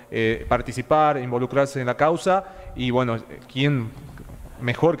hermoso participar, involucrarse en la causa, y bueno, ¿quién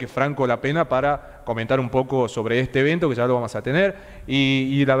mejor que Franco La Pena para comentar un poco sobre este evento, que ya lo vamos a tener?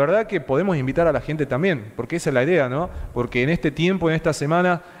 Y la verdad que podemos invitar a la gente también, porque esa es la idea, ¿no? Porque en este tiempo, en esta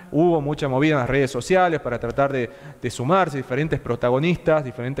semana, hubo mucha movida en las redes sociales para tratar de sumarse diferentes protagonistas,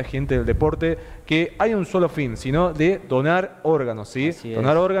 diferentes gente del deporte, que hay un solo fin, sino de donar órganos, ¿sí?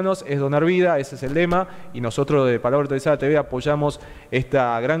 Donar órganos es donar vida, ese es el lema, y nosotros de Palabra Autorizada TV apoyamos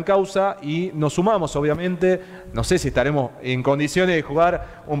esta gran causa y nos sumamos, obviamente. No sé si estaremos en condiciones de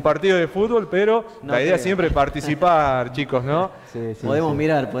jugar un partido de fútbol, pero la idea es siempre participar, chicos, ¿no? podemos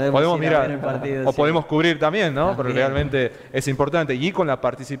mirar mirar el partido. O podemos cubrir también, ¿no? Pero realmente es importante. Y con la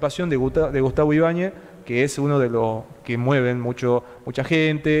participación de Gustavo Ibáñez, que es uno de los que mueven mucha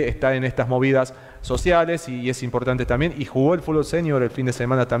gente, está en estas movidas sociales y es importante también. Y jugó el fútbol senior el fin de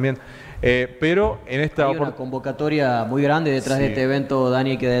semana también. Pero en esta hay una convocatoria muy grande detrás de este evento,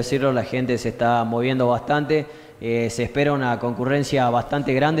 Dani, hay que decirlo, la gente se está moviendo bastante. Se espera una concurrencia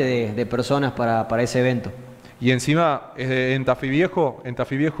bastante grande de personas para ese evento. Y encima, en Tafí Viejo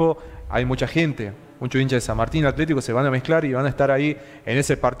hay mucha gente, muchos hinchas de San Martín Atlético se van a mezclar y van a estar ahí en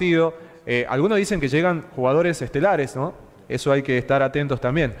ese partido. Algunos dicen que llegan jugadores estelares, ¿no? Eso hay que estar atentos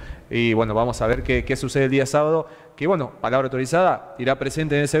también. Y bueno, vamos a ver qué sucede el día sábado, que bueno, Palabra Autorizada irá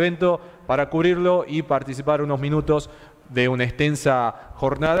presente en ese evento para cubrirlo y participar unos minutos de una extensa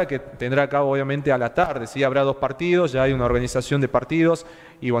jornada que tendrá a cabo obviamente a la tarde. Sí, habrá 2 partidos, ya hay una organización de partidos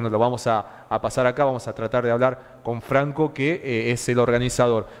y bueno, lo vamos a pasar acá, vamos a tratar de hablar con Franco, que es el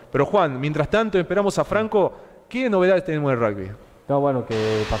organizador. Pero Juan, mientras tanto esperamos a Franco, ¿qué novedades tenemos del rugby? No, bueno, que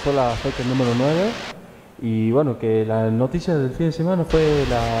pasó la fecha número 9 y bueno, que la noticia del fin de semana fue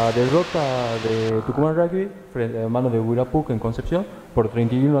la derrota de Tucumán Rugby frente a manos de Huirapuc en Concepción por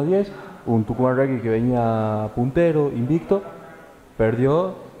 31-10. Un Tucumán Rugby que venía puntero, invicto,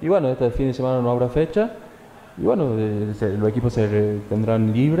 perdió y bueno, este fin de semana no habrá fecha y bueno, los equipos se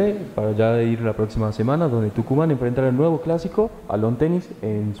tendrán libre para ya ir la próxima semana donde Tucumán enfrentará el nuevo clásico a Long Tenis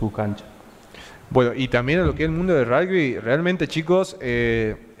en su cancha. Bueno, y también en lo que es el mundo del rugby, realmente chicos,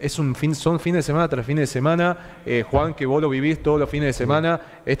 son fines de semana tras fines de semana. Juan, que vos lo vivís todos los fines de semana,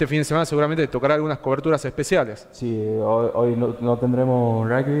 este fin de semana seguramente tocará algunas coberturas especiales. Sí, hoy no tendremos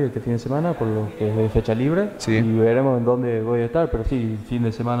rugby este fin de semana por lo que es de fecha libre y veremos en dónde voy a estar, pero sí, fin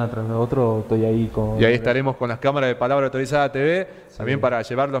de semana tras otro estoy ahí con... Y ahí estaremos con las cámaras de Palabra Autorizada TV, también para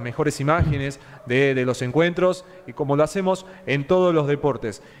llevar las mejores imágenes de los encuentros y como lo hacemos en todos los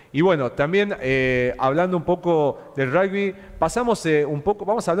deportes. Y bueno, también hablando un poco del rugby, vamos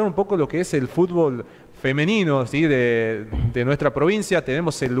a hablar un poco de lo que es el fútbol femenino, ¿sí? de nuestra provincia.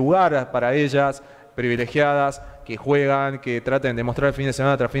 Tenemos el lugar para ellas, privilegiadas, que juegan, que tratan de mostrar fin de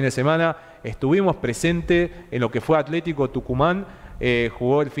semana tras fin de semana. Estuvimos presentes en lo que fue Atlético Tucumán,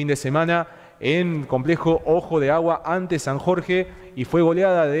 jugó el fin de semana en complejo Ojo de Agua ante San Jorge y fue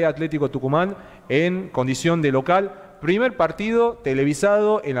goleada de Atlético Tucumán en condición de local. Primer partido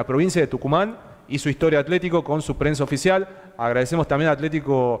televisado en la provincia de Tucumán y su historia Atlético con su prensa oficial. Agradecemos también a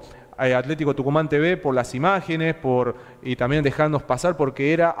Atlético Tucumán TV por las imágenes y también dejarnos pasar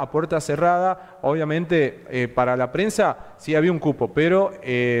porque era a puerta cerrada. Obviamente para la prensa sí había un cupo, pero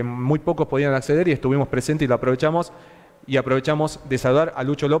muy pocos podían acceder y estuvimos presentes y lo aprovechamos. Y aprovechamos de saludar a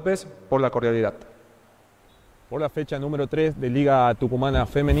Lucho López por la cordialidad. Por la fecha número 3 de Liga Tucumana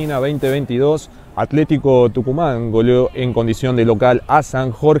Femenina 2022, Atlético Tucumán goleó en condición de local a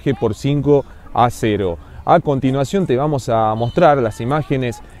San Jorge por 5-0. A continuación te vamos a mostrar las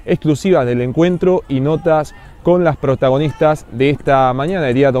imágenes exclusivas del encuentro y notas con las protagonistas de esta mañana,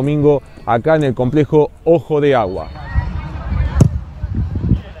 el día domingo, acá en el complejo Ojo de Agua.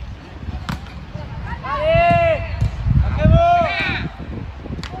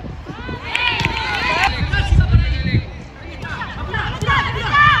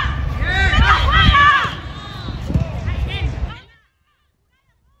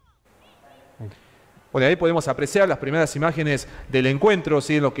 Bueno, ahí podemos apreciar las primeras imágenes del encuentro,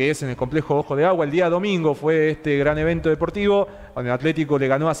 ¿sí? En lo que es en el complejo Ojo de Agua. El día domingo fue este gran evento deportivo, donde el Atlético le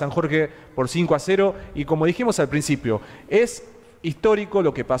ganó a San Jorge por 5-0. Y como dijimos al principio, es histórico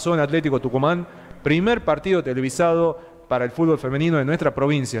lo que pasó en Atlético Tucumán. Primer partido televisado para el fútbol femenino de nuestra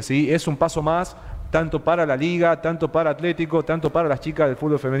provincia, ¿sí? Es un paso más, tanto para la liga, tanto para Atlético, tanto para las chicas del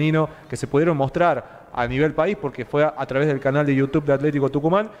fútbol femenino que se pudieron mostrar a nivel país porque fue a través del canal de YouTube de Atlético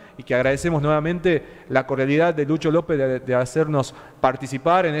Tucumán y que agradecemos nuevamente la cordialidad de Lucho López de hacernos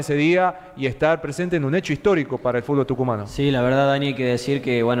participar en ese día y estar presente en un hecho histórico para el fútbol tucumano. Sí, la verdad, Dani, hay que decir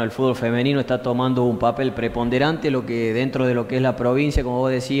que bueno, el fútbol femenino está tomando un papel preponderante dentro de lo que es la provincia, como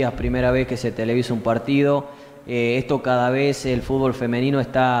vos decías, primera vez que se televisa un partido. Esto cada vez, el fútbol femenino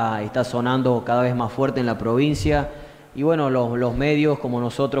está sonando cada vez más fuerte en la provincia y bueno, los medios como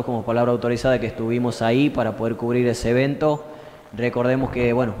nosotros, como Palabra Autorizada, que estuvimos ahí para poder cubrir ese evento. Recordemos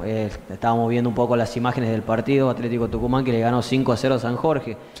que bueno, estábamos viendo un poco las imágenes del partido, Atlético Tucumán que le ganó 5-0 a San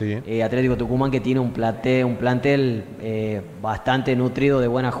Jorge. Sí. Atlético Tucumán que tiene un plantel bastante nutrido de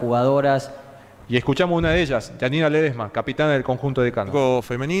buenas jugadoras. Y escuchamos una de ellas, Janina Ledesma, capitana del conjunto de Canal.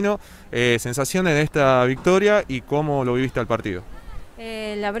 Femenino, sensaciones de esta victoria y cómo lo viviste al partido.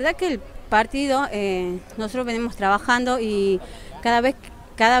 La verdad que el partido, nosotros venimos trabajando y cada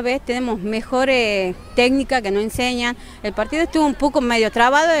cada vez tenemos mejores técnicas que nos enseñan. El partido estuvo un poco medio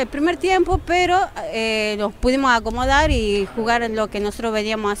trabado el primer tiempo, pero nos pudimos acomodar y jugar lo que nosotros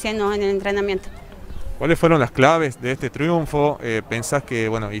veníamos haciendo en el entrenamiento. ¿Cuáles fueron las claves de este triunfo? ¿Pensás que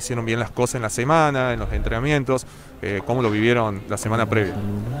bueno, hicieron bien las cosas en la semana, en los entrenamientos? ¿Cómo lo vivieron la semana previa?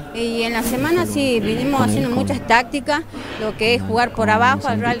 Y en la semana sí, vinimos haciendo muchas tácticas, lo que es jugar por abajo,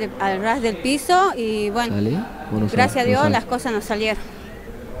 al ras del piso, y bueno, gracias a Dios las cosas nos salieron.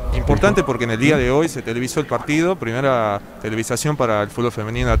 Importante porque en el día de hoy se televisó el partido, primera televisación para el fútbol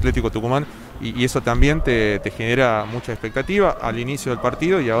femenino de Atlético Tucumán, y eso también te genera mucha expectativa al inicio del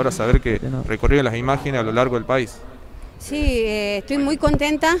partido y ahora saber que recorrieron las imágenes a lo largo del país. Sí, estoy muy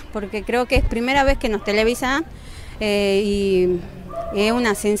contenta porque creo que es primera vez que nos televisan y es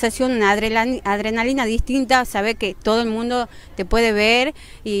una sensación, una adrenalina distinta, saber que todo el mundo te puede ver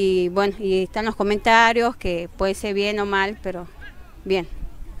y bueno, y están los comentarios que puede ser bien o mal, pero bien.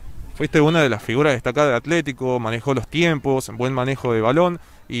 Fuiste una de las figuras destacadas de Atlético, manejó los tiempos, buen manejo de balón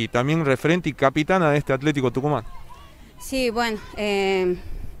y también referente y capitana de este Atlético Tucumán. Sí, bueno,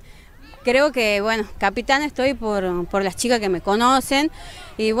 creo que bueno, capitana estoy por las chicas que me conocen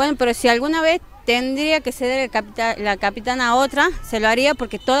y bueno, pero si alguna vez tendría que ceder la capitana a otra, se lo haría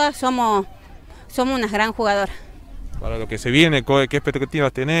porque todas somos unas gran jugadoras. Para lo que se viene, ¿qué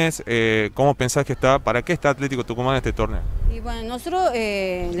expectativas tenés? ¿Cómo pensás que está? ¿Para qué está Atlético Tucumán en este torneo? Y bueno, nosotros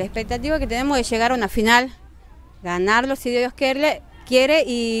la expectativa que tenemos es llegar a una final, ganarlo si Dios quiere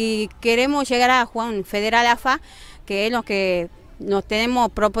y queremos llegar a jugar un Federal AFA, que es lo que nos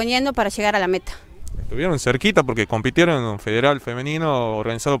tenemos proponiendo para llegar a la meta. Estuvieron cerquita porque compitieron en un federal femenino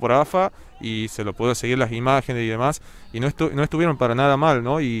organizado por AFA y se lo pudo seguir las imágenes y demás y no estuvieron para nada mal,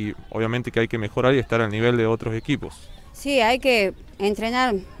 ¿no? Y obviamente que hay que mejorar y estar al nivel de otros equipos. Sí, hay que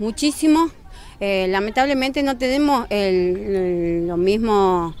entrenar muchísimo. Lamentablemente no tenemos los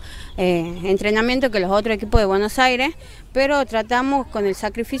mismos entrenamientos que los otros equipos de Buenos Aires, pero tratamos con el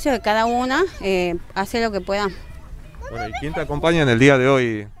sacrificio de cada una hacer lo que podamos. Bueno, ¿y quién te acompaña en el día de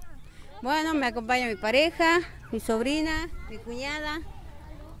hoy? Bueno, me acompaña mi pareja, mi sobrina, mi cuñada,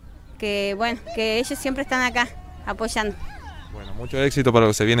 que bueno, que ellos siempre están acá apoyando. Bueno, mucho éxito para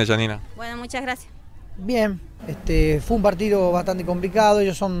lo que se viene, Janina. Bueno, muchas gracias. Bien, fue un partido bastante complicado,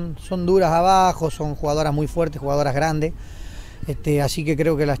 ellos son duras abajo, son jugadoras muy fuertes, jugadoras grandes, así que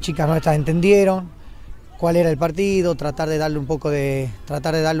creo que las chicas nuestras entendieron cuál era el partido, tratar de darle un poco de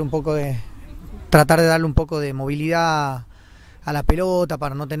movilidad a la pelota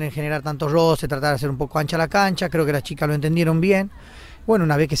para no generar tanto roce, tratar de hacer un poco ancha la cancha. Creo que las chicas lo entendieron bien. Bueno,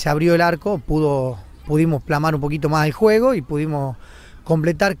 una vez que se abrió el arco pudimos plamar un poquito más el juego y pudimos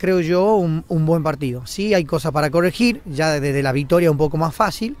completar, creo yo, un buen partido. Sí, hay cosas para corregir, ya desde la victoria un poco más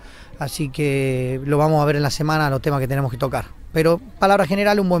fácil, así que lo vamos a ver en la semana, los temas que tenemos que tocar. Pero, palabra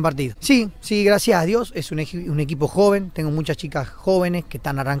general, un buen partido. Sí, gracias a Dios, es un equipo joven, tengo muchas chicas jóvenes que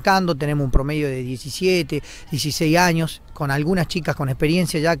están arrancando, tenemos un promedio de 17, 16 años, con algunas chicas con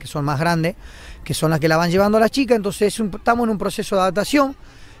experiencia ya, que son más grandes, que son las que la van llevando a las chicas, entonces estamos en un proceso de adaptación,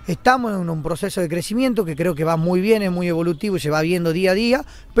 estamos en un proceso de crecimiento que creo que va muy bien, es muy evolutivo y se va viendo día a día,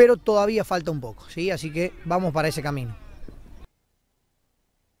 pero todavía falta un poco, ¿sí? Así que vamos para ese camino.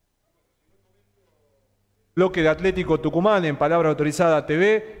 Bloque de Atlético Tucumán en Palabra Autorizada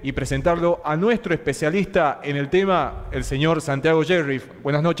TV y presentarlo a nuestro especialista en el tema, el señor Santiago Jerry.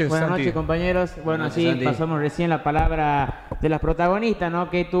 Buenas noches, Buenas Santi. noches, compañeros. Bueno, Buenas sí, noches, Santi. pasamos recién la palabra de las protagonistas, ¿no?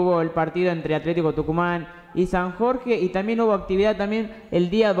 Que tuvo el partido entre Atlético Tucumán y San Jorge, y también hubo actividad también el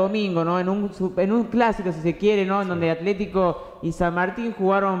día domingo, ¿no? En un clásico, si se quiere, ¿no? En donde Atlético y San Martín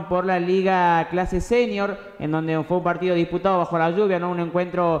jugaron por la Liga Clase Senior, en donde fue un partido disputado bajo la lluvia, ¿no? Un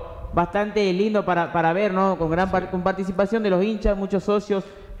encuentro bastante lindo para ver, ¿no? Con participación de los hinchas, muchos socios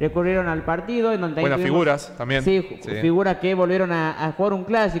recurrieron al partido. En donde buenas figuras también. Sí, figuras que volvieron a jugar un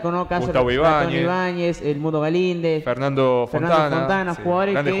clásico, ¿no? Caso Gustavo de Ibáñez, el Mundo Galíndez, Fernando Fontana, sí,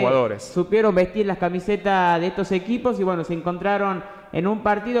 jugadores grandes que jugadores. supieron vestir las camisetas de estos equipos y bueno, se encontraron en un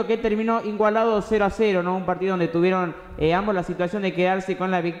partido que terminó igualado 0-0, ¿no? Un partido donde tuvieron ambos la situación de quedarse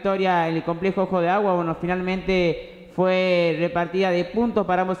con la victoria en el complejo Ojo de Agua. Bueno, finalmente fue repartida de puntos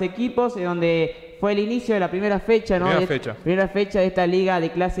para ambos equipos, donde fue el inicio de la primera fecha, ¿no? Primera fecha de esta liga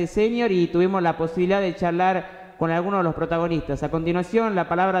de clase senior, y tuvimos la posibilidad de charlar con algunos de los protagonistas. A continuación, la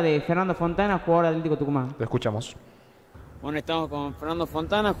palabra de Fernando Fontana, jugador de Atlético Tucumán. Lo escuchamos. Bueno, estamos con Fernando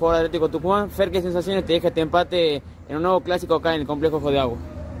Fontana, jugador de Atlético Tucumán. Fer, ¿qué sensaciones te deja este empate en un nuevo clásico acá en el complejo Ojo de Agua?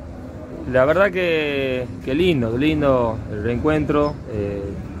 La verdad que lindo el reencuentro,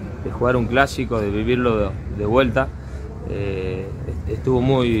 de jugar un clásico, de vivirlo de vuelta. Estuvo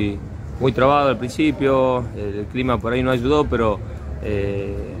muy trabado al principio, el clima por ahí no ayudó, pero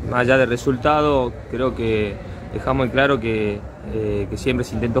Más allá del resultado, creo que dejamos en claro que siempre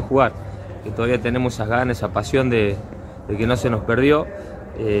se intentó jugar, que todavía tenemos esas ganas, esa pasión de que no se nos perdió.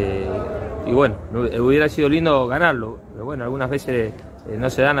 Y bueno, hubiera sido lindo ganarlo, pero bueno, algunas veces no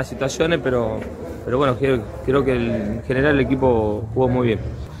se dan las situaciones, pero bueno, creo que en general el equipo jugó muy bien.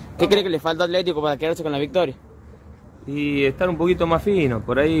 ¿Qué cree que le falta a Atlético para quedarse con la victoria? Y estar un poquito más fino,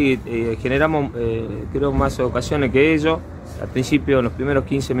 por ahí generamos creo más ocasiones que ellos. Al principio, en los primeros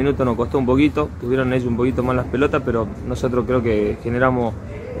 15 minutos nos costó un poquito, tuvieron ellos un poquito más las pelotas, pero nosotros creo que generamos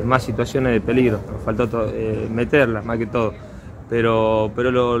más situaciones de peligro, nos faltó meterlas más que todo. Pero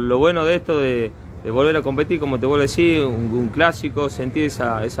lo bueno de esto de volver a competir, como te vuelvo a decir, un clásico, sentir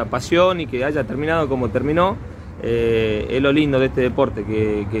esa pasión y que haya terminado como terminó, es lo lindo de este deporte,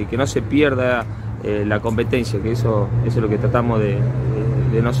 que no se pierda la competencia, que eso es lo que tratamos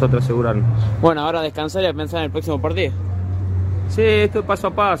de nosotros asegurarnos. Bueno, ahora descansar y a pensar en el próximo partido. Sí, esto es paso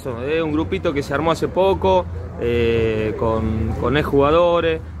a paso, es un grupito que se armó hace poco, con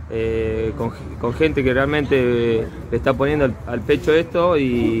exjugadores, con gente que realmente le está poniendo al pecho esto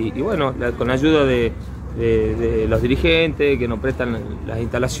y bueno, con la ayuda de los dirigentes que nos prestan las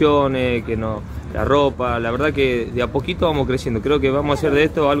instalaciones, la ropa. La verdad que de a poquito vamos creciendo, creo que vamos a hacer de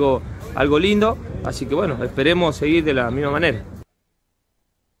esto algo lindo, así que bueno, esperemos seguir de la misma manera.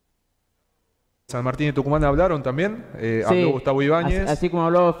 San Martín y Tucumán hablaron también, Sí, habló Gustavo Ibáñez. así como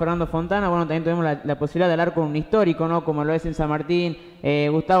habló Fernando Fontana, bueno, también tuvimos la posibilidad de hablar con un histórico, ¿no? Como lo es en San Martín,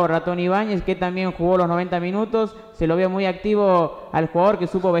 Gustavo Ratón Ibáñez, que también jugó los 90 minutos, se lo vio muy activo al jugador que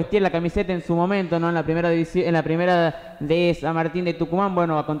supo vestir la camiseta en su momento, ¿no? En la primera división, en la primera de San Martín de Tucumán.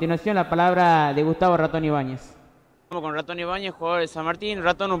 Bueno, a continuación la palabra de Gustavo Ratón Ibáñez. Con Ratón Ibáñez, jugador de San Martín.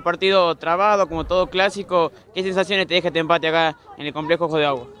 Ratón, un partido trabado, como todo clásico. ¿Qué sensaciones te deja este empate acá en el complejo Ojo de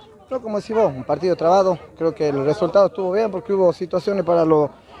Agua? Pero como decís vos, un partido trabado, creo que el resultado estuvo bien porque hubo situaciones para los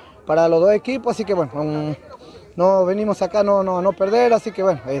dos equipos, así que bueno, no venimos acá no perder, así que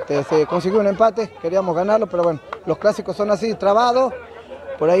bueno, se consiguió un empate, queríamos ganarlo, pero bueno, los clásicos son así, trabados,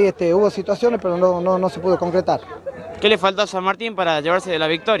 por ahí hubo situaciones, pero no se pudo concretar. ¿Qué le faltó a San Martín para llevarse de la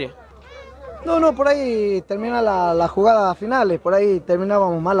victoria? No, por ahí termina las jugadas finales, por ahí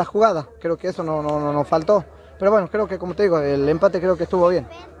terminábamos mal las jugadas, creo que eso no nos faltó, pero bueno, creo que como te digo, el empate creo que estuvo bien.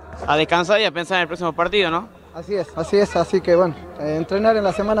 A descansar y a pensar en el próximo partido, ¿no? Así es, así que bueno, entrenar en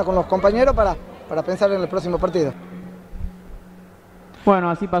la semana con los compañeros para pensar en el próximo partido. Bueno,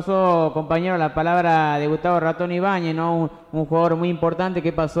 así pasó, compañero, la palabra de Gustavo Ratón Ibáñez, ¿no? Un jugador muy importante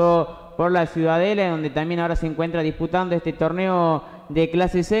que pasó por la Ciudadela, donde también ahora se encuentra disputando este torneo de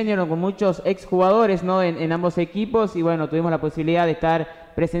clase senior con muchos exjugadores, ¿no? En ambos equipos, y bueno, tuvimos la posibilidad de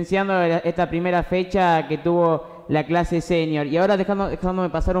estar presenciando esta primera fecha que tuvo la clase senior. Y ahora dejándome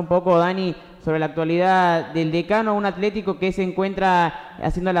pasar un poco, Dani, sobre la actualidad del Decano, un Atlético que se encuentra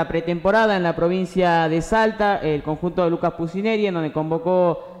haciendo la pretemporada en la provincia de Salta, el conjunto de Lucas Pusineri, en donde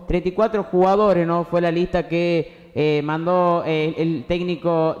convocó 34 jugadores, ¿no? Fue la lista que mandó el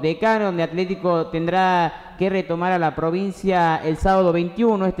técnico Decano, donde Atlético tendrá que retomar a la provincia el sábado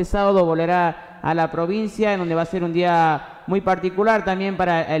 21. Este sábado volverá a la provincia, en donde va a ser un día muy particular también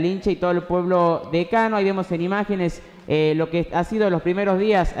para el hincha y todo el pueblo decano. Ahí vemos en imágenes lo que ha sido los primeros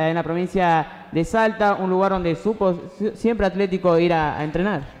días en la provincia de Salta, un lugar donde supo siempre Atlético ir a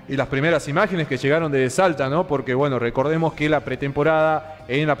entrenar. Y las primeras imágenes que llegaron de Salta, ¿no? Porque bueno, recordemos que la pretemporada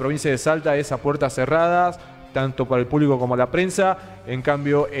en la provincia de Salta es a puertas cerradas, tanto para el público como la prensa. En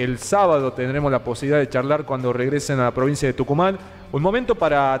cambio, el sábado tendremos la posibilidad de charlar cuando regresen a la provincia de Tucumán. Un momento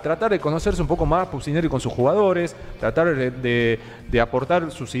para tratar de conocerse un poco más Pusineri con sus jugadores, tratar de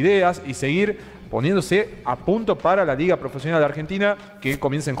aportar sus ideas y seguir poniéndose a punto para la Liga Profesional de Argentina, que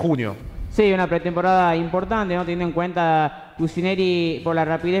comienza en junio. Sí, una pretemporada importante, ¿no? Teniendo en cuenta Pusineri por la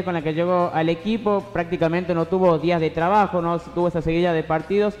rapidez con la que llegó al equipo, prácticamente no tuvo días de trabajo, no tuvo esa seguida de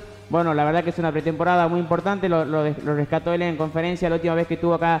partidos. Bueno, la verdad que es una pretemporada muy importante, lo rescató él en conferencia la última vez que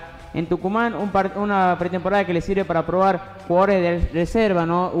estuvo acá en Tucumán, una pretemporada que le sirve para probar jugadores de reserva,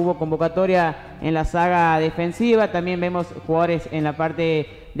 ¿no? Hubo convocatoria en la saga defensiva, también vemos jugadores en la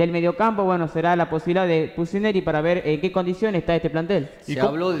parte del mediocampo. Bueno, será la posibilidad de Pusineri para ver en qué condición está este plantel. Se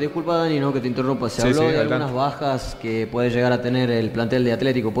habló, disculpa Dani, no que te interrumpa, se habló de algunas bajas que puede llegar a tener el plantel de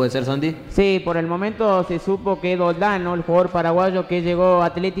Atlético, ¿puede ser, Santi? Sí, por el momento se supo que Doldán, ¿no? El jugador paraguayo que llegó a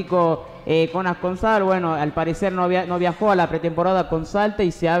Atlético con Asconsal, bueno, al parecer no viajó a la pretemporada con Salta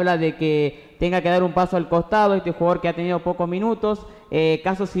y se habla de que tenga que dar un paso al costado este jugador que ha tenido pocos minutos.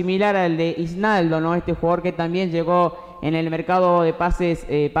 caso similar al de Isnaldo, ¿no? Este jugador que también llegó en el mercado de pases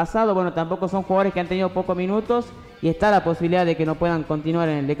pasado. Bueno, tampoco son jugadores que han tenido pocos minutos y está la posibilidad de que no puedan continuar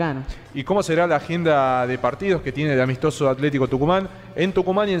en el Decano. ¿Y cómo será la agenda de partidos que tiene el amistoso Atlético Tucumán en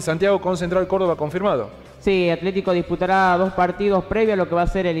Tucumán y en Santiago con Central Córdoba confirmado? Sí, Atlético disputará 2 partidos previos a lo que va a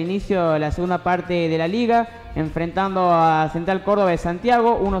ser el inicio de la segunda parte de la liga, enfrentando a Central Córdoba de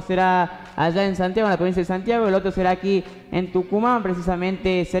Santiago. Uno será allá en Santiago, en la provincia de Santiago, el otro será aquí en Tucumán,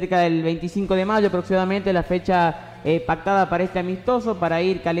 precisamente cerca del 25 de mayo aproximadamente, la fecha pactada para este amistoso, para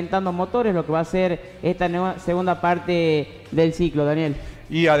ir calentando motores, lo que va a ser esta segunda parte del ciclo, Daniel.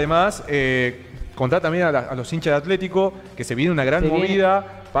 Y además, contar también a los hinchas de Atlético que se viene una gran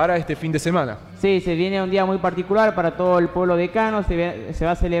movida para este fin de semana. Sí, se viene un día muy particular para todo el pueblo decano. Se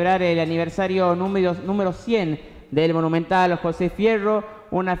va a celebrar el aniversario número 100 del Monumental José Fierro,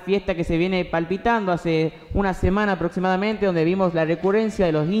 una fiesta que se viene palpitando hace una semana aproximadamente, donde vimos la recurrencia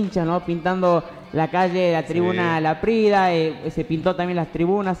de los hinchas, ¿no? Pintando la calle, la tribuna La Prida, se pintó también las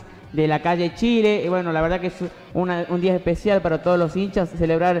tribunas de la calle Chile. Y bueno, la verdad que es un día especial para todos los hinchas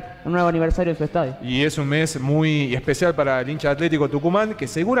celebrar un nuevo aniversario en su estadio. Y es un mes muy especial para el hincha Atlético Tucumán, que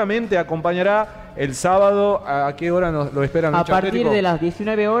seguramente acompañará el sábado. ¿A qué hora lo esperan los hinchas Atlético? A partir de las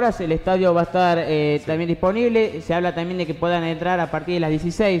 19 horas el estadio va a estar también disponible. Se habla también de que puedan entrar a partir de las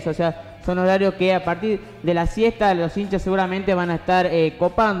 16, o sea, son horarios que a partir de la siesta los hinchas seguramente van a estar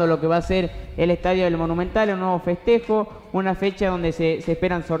copando lo que va a ser el estadio del Monumental, un nuevo festejo, una fecha donde se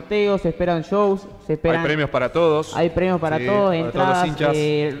esperan sorteos, se esperan shows, se esperan... Hay premios para todos. Hay premios para todos, entradas... Todos los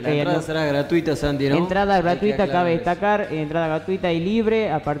hinchas. La entrada será gratuita, Santi, ¿no? Entrada gratuita, cabe destacar, entrada gratuita y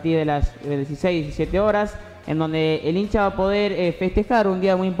libre a partir de las 16, 17 horas, en donde el hincha va a poder festejar un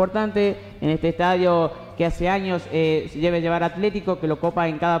día muy importante en este estadio que hace años se debe llevar Atlético, que lo copa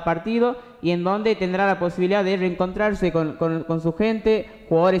en cada partido, y en donde tendrá la posibilidad de reencontrarse con su gente,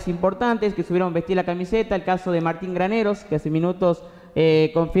 jugadores importantes que subieron vestir la camiseta. El caso de Martín Graneros, que hace minutos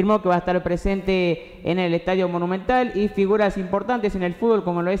confirmó que va a estar presente en el Estadio Monumental, y figuras importantes en el fútbol,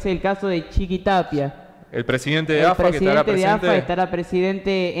 como lo es el caso de Chiqui Tapia. El presidente de AFA, que estará presente. El presidente de AFA estará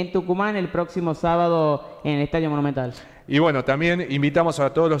presente en Tucumán el próximo sábado en el Estadio Monumental. Y bueno, también invitamos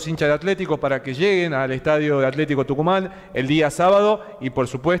a todos los hinchas de Atlético para que lleguen al Estadio de Atlético Tucumán el día sábado, y por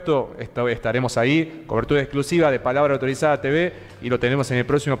supuesto estaremos ahí, cobertura exclusiva de Palabra Autorizada TV, y lo tenemos en el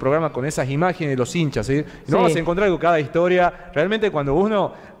próximo programa con esas imágenes de los hinchas, ¿sí? Y nos vamos a encontrar con cada historia. Realmente cuando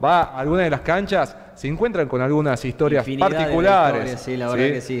uno va a alguna de las canchas se encuentran con algunas historias particulares. Sí, la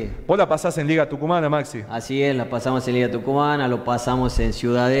verdad que sí. Vos la pasás en Liga Tucumana, Maxi. Así es, la pasamos en Liga Tucumana, lo pasamos en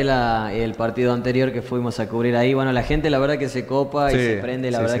Ciudadela, el partido anterior que fuimos a cubrir ahí. Bueno, la gente la verdad que se copa y se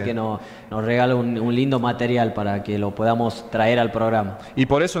prende, la verdad que nos regala un lindo material para que lo podamos traer al programa. Y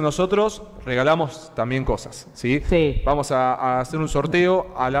por eso nosotros regalamos también cosas, ¿sí? Vamos a hacer un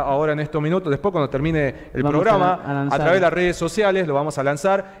sorteo ahora en estos minutos, después cuando termine el programa, a través de las redes sociales lo vamos a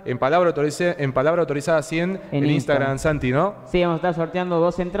lanzar en Palabra Autorizada 100 en Instagram, Santi, ¿no? Sí, vamos a estar sorteando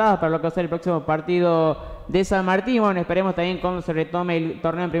 2 entradas para lo que va a ser el próximo partido de San Martín. Bueno, esperemos también cuando se retome el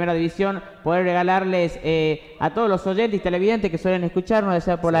torneo en Primera División poder regalarles a todos los oyentes y televidentes que suelen escucharnos, ya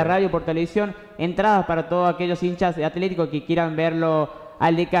sea por la radio o por televisión, entradas para todos aquellos hinchas de Atlético que quieran verlo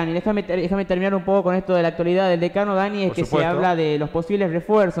al decano. Y déjame terminar un poco con esto de la actualidad del decano, Dani, es que se habla de los posibles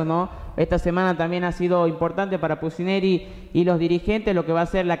refuerzos, ¿no? Esta semana también ha sido importante para Pusineri y los dirigentes lo que va a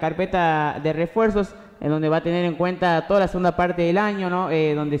ser la carpeta de refuerzos, en donde va a tener en cuenta toda la segunda parte del año, ¿no?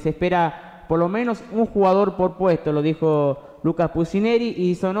 Donde se espera por lo menos un jugador por puesto, lo dijo Lucas Pusineri,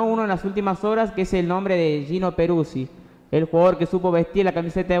 y sonó uno en las últimas horas, que es el nombre de Gino Peruzzi, el jugador que supo vestir la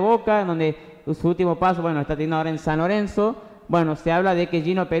camiseta de Boca, donde su último paso, bueno, está teniendo ahora en San Lorenzo. Bueno, se habla de que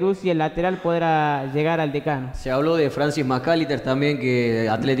Gino Peruzzi, el lateral, podrá llegar al decano. Se habló de Francis McAllister también, que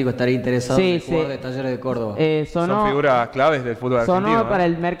Atlético estaría interesado en el jugador de Talleres de Córdoba. Son figuras claves del fútbol argentino. Sonó para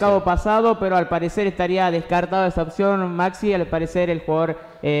el mercado pasado, pero al parecer estaría descartada esa opción, Maxi. Al parecer el jugador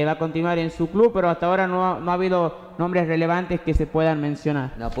va a continuar en su club, pero hasta ahora no ha habido nombres relevantes que se puedan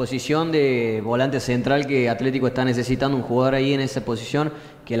mencionar. La posición de volante central que Atlético está necesitando, un jugador ahí en esa posición,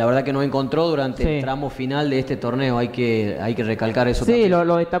 que la verdad que no encontró durante el tramo final de este torneo. Hay que recalcar eso también. Sí,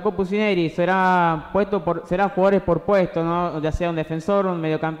 lo destacó Pusineri. Será jugadores por puesto, ¿no? Ya sea un defensor, un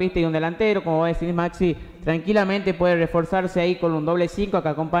mediocampista y un delantero. Como decís, Maxi, tranquilamente puede reforzarse ahí con un doble 5 que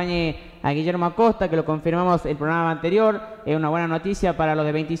acompañe a Guillermo Acosta, que lo confirmamos el programa anterior. Es una buena noticia para los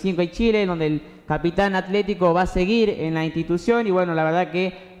de 25 y Chile, donde el capitán Atlético va a seguir en la institución. Y bueno, la verdad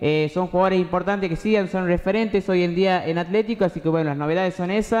que son jugadores importantes que siguen, son referentes hoy en día en Atlético. Así que bueno, las novedades son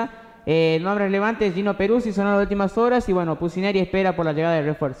esas. El nombre relevante es Gino Peruzzi, sonó en las últimas horas. Y bueno, Pusineri espera por la llegada de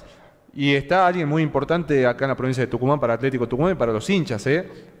refuerzos. Y está alguien muy importante acá en la provincia de Tucumán para Atlético Tucumán y para los hinchas.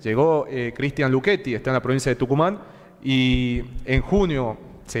 Llegó Cristian Luchetti, está en la provincia de Tucumán y en junio,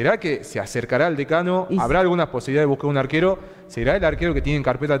 ¿será que se acercará al decano? ¿Habrá alguna posibilidad de buscar un arquero? ¿Será el arquero que tiene en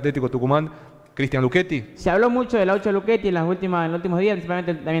carpeta Atlético Tucumán, Cristian Luchetti? Se habló mucho de Laucho Luchetti en los últimos días,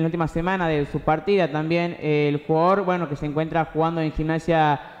 principalmente también en la última semana de su partida. También el jugador, bueno, que se encuentra jugando en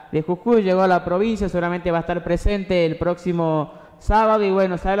Gimnasia de Jujuy, llegó a la provincia, seguramente va a estar presente el próximo sábado. Y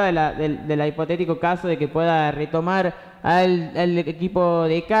bueno, se habla del hipotético caso de que pueda retomar al equipo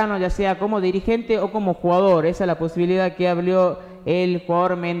decano, ya sea como dirigente o como jugador. Esa es la posibilidad que abrió el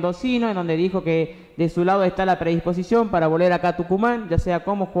jugador mendocino, en donde dijo que de su lado está la predisposición para volver acá a Tucumán, ya sea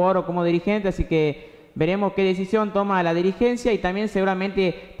como jugador o como dirigente. Así que veremos qué decisión toma la dirigencia y también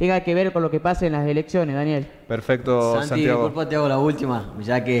seguramente tenga que ver con lo que pase en las elecciones, Daniel. Perfecto, Santi, Santiago. disculpa, te hago la última,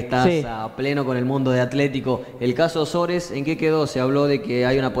 ya que estás a pleno con el mundo de Atlético. El caso Sores, ¿en qué quedó? Se habló de que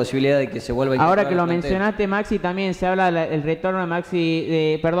hay una posibilidad de que se vuelva a incorporar. Ahora que lo mencionaste, Maxi, también se habla del retorno de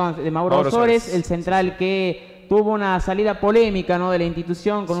Mauro Sores, el central que tuvo una salida polémica, ¿no?, de la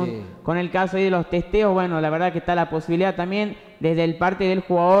institución con el caso ahí de los testeos. Bueno, la verdad que está la posibilidad también desde el parte del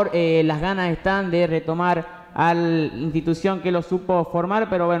jugador, las ganas están de retomar a la institución que lo supo formar,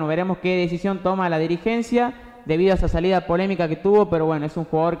 pero bueno, veremos qué decisión toma la dirigencia debido a esa salida polémica que tuvo. Pero bueno, es un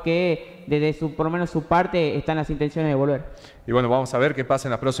jugador que desde por lo menos su parte están las intenciones de volver. Y bueno, vamos a ver qué pasa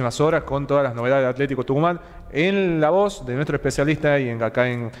en las próximas horas con todas las novedades de Atlético Tucumán en la voz de nuestro especialista y acá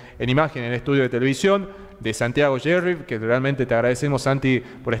en imagen, en el estudio de televisión, de Santiago Jerry, que realmente te agradecemos, Santi,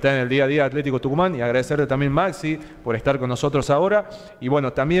 por estar en el día a día de Atlético Tucumán, y agradecerle también, Maxi, por estar con nosotros ahora. Y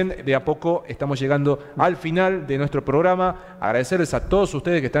bueno, también de a poco estamos llegando al final de nuestro programa. Agradecerles a todos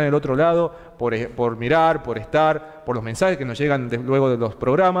ustedes que están del otro lado por mirar, por estar, por los mensajes que nos llegan luego de los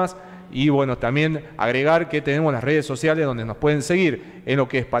programas. Y bueno, también agregar que tenemos las redes sociales donde nos pueden seguir en lo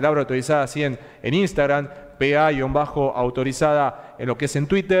que es Palabra Autorizada 100 en Instagram, PA-autorizada en lo que es en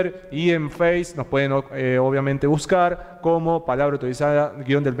Twitter, y en Face nos pueden obviamente buscar como Palabra Autorizada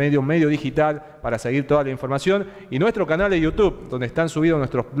 _medio digital para seguir toda la información, y nuestro canal de YouTube donde están subidos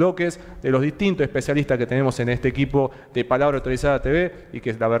nuestros bloques de los distintos especialistas que tenemos en este equipo de Palabra Autorizada TV, y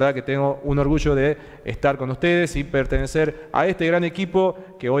que la verdad que tengo un orgullo de estar con ustedes y pertenecer a este gran equipo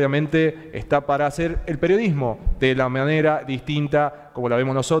que obviamente está para hacer el periodismo de la manera distinta como la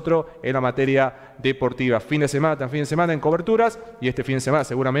vemos nosotros en la materia deportiva. Fin de semana en coberturas, y este fin de semana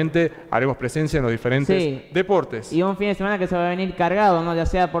seguramente haremos presencia en los diferentes deportes. Y un fin de semana que se va a venir cargado, ¿no?, ya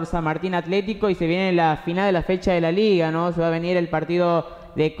sea por San Martín Atlético, y se viene la final de la fecha de la Liga, ¿no? Se va a venir el partido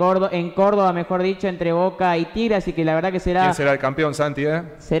de Córdoba, mejor dicho, entre Boca y Tigre, así que la verdad que será... ¿Quién será el campeón, Santi?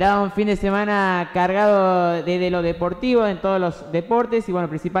 Será un fin de semana cargado de lo deportivo en todos los deportes, y bueno,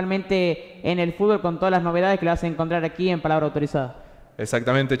 principalmente en el fútbol, con todas las novedades que lo vas a encontrar aquí en Palabra Autorizada.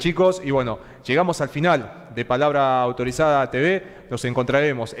 Exactamente, chicos, y bueno, llegamos al final de Palabra Autorizada TV. Nos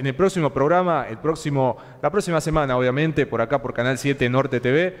encontraremos en el próximo programa, la próxima semana, obviamente, por acá por Canal 7 Norte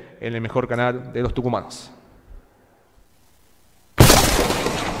TV, en el mejor canal de los tucumanos.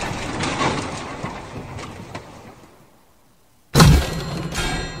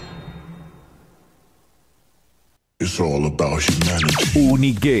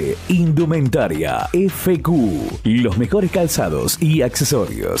 Unique Indumentaria FQ. Los mejores calzados y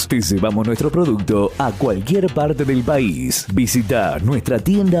accesorios. Te llevamos nuestro producto a cualquier parte del país. Visita nuestra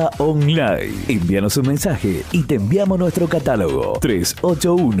tienda online. Envíanos un mensaje y te enviamos nuestro catálogo.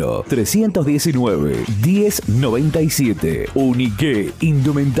 381-319-1097. Unique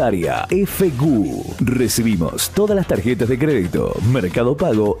Indumentaria FQ. Recibimos todas las tarjetas de crédito, Mercado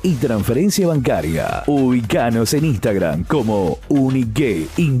Pago y transferencia bancaria. Ubicanos en Instagram como Unique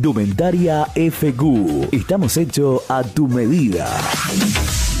Indumentaria FQ. Estamos hechos a tu medida.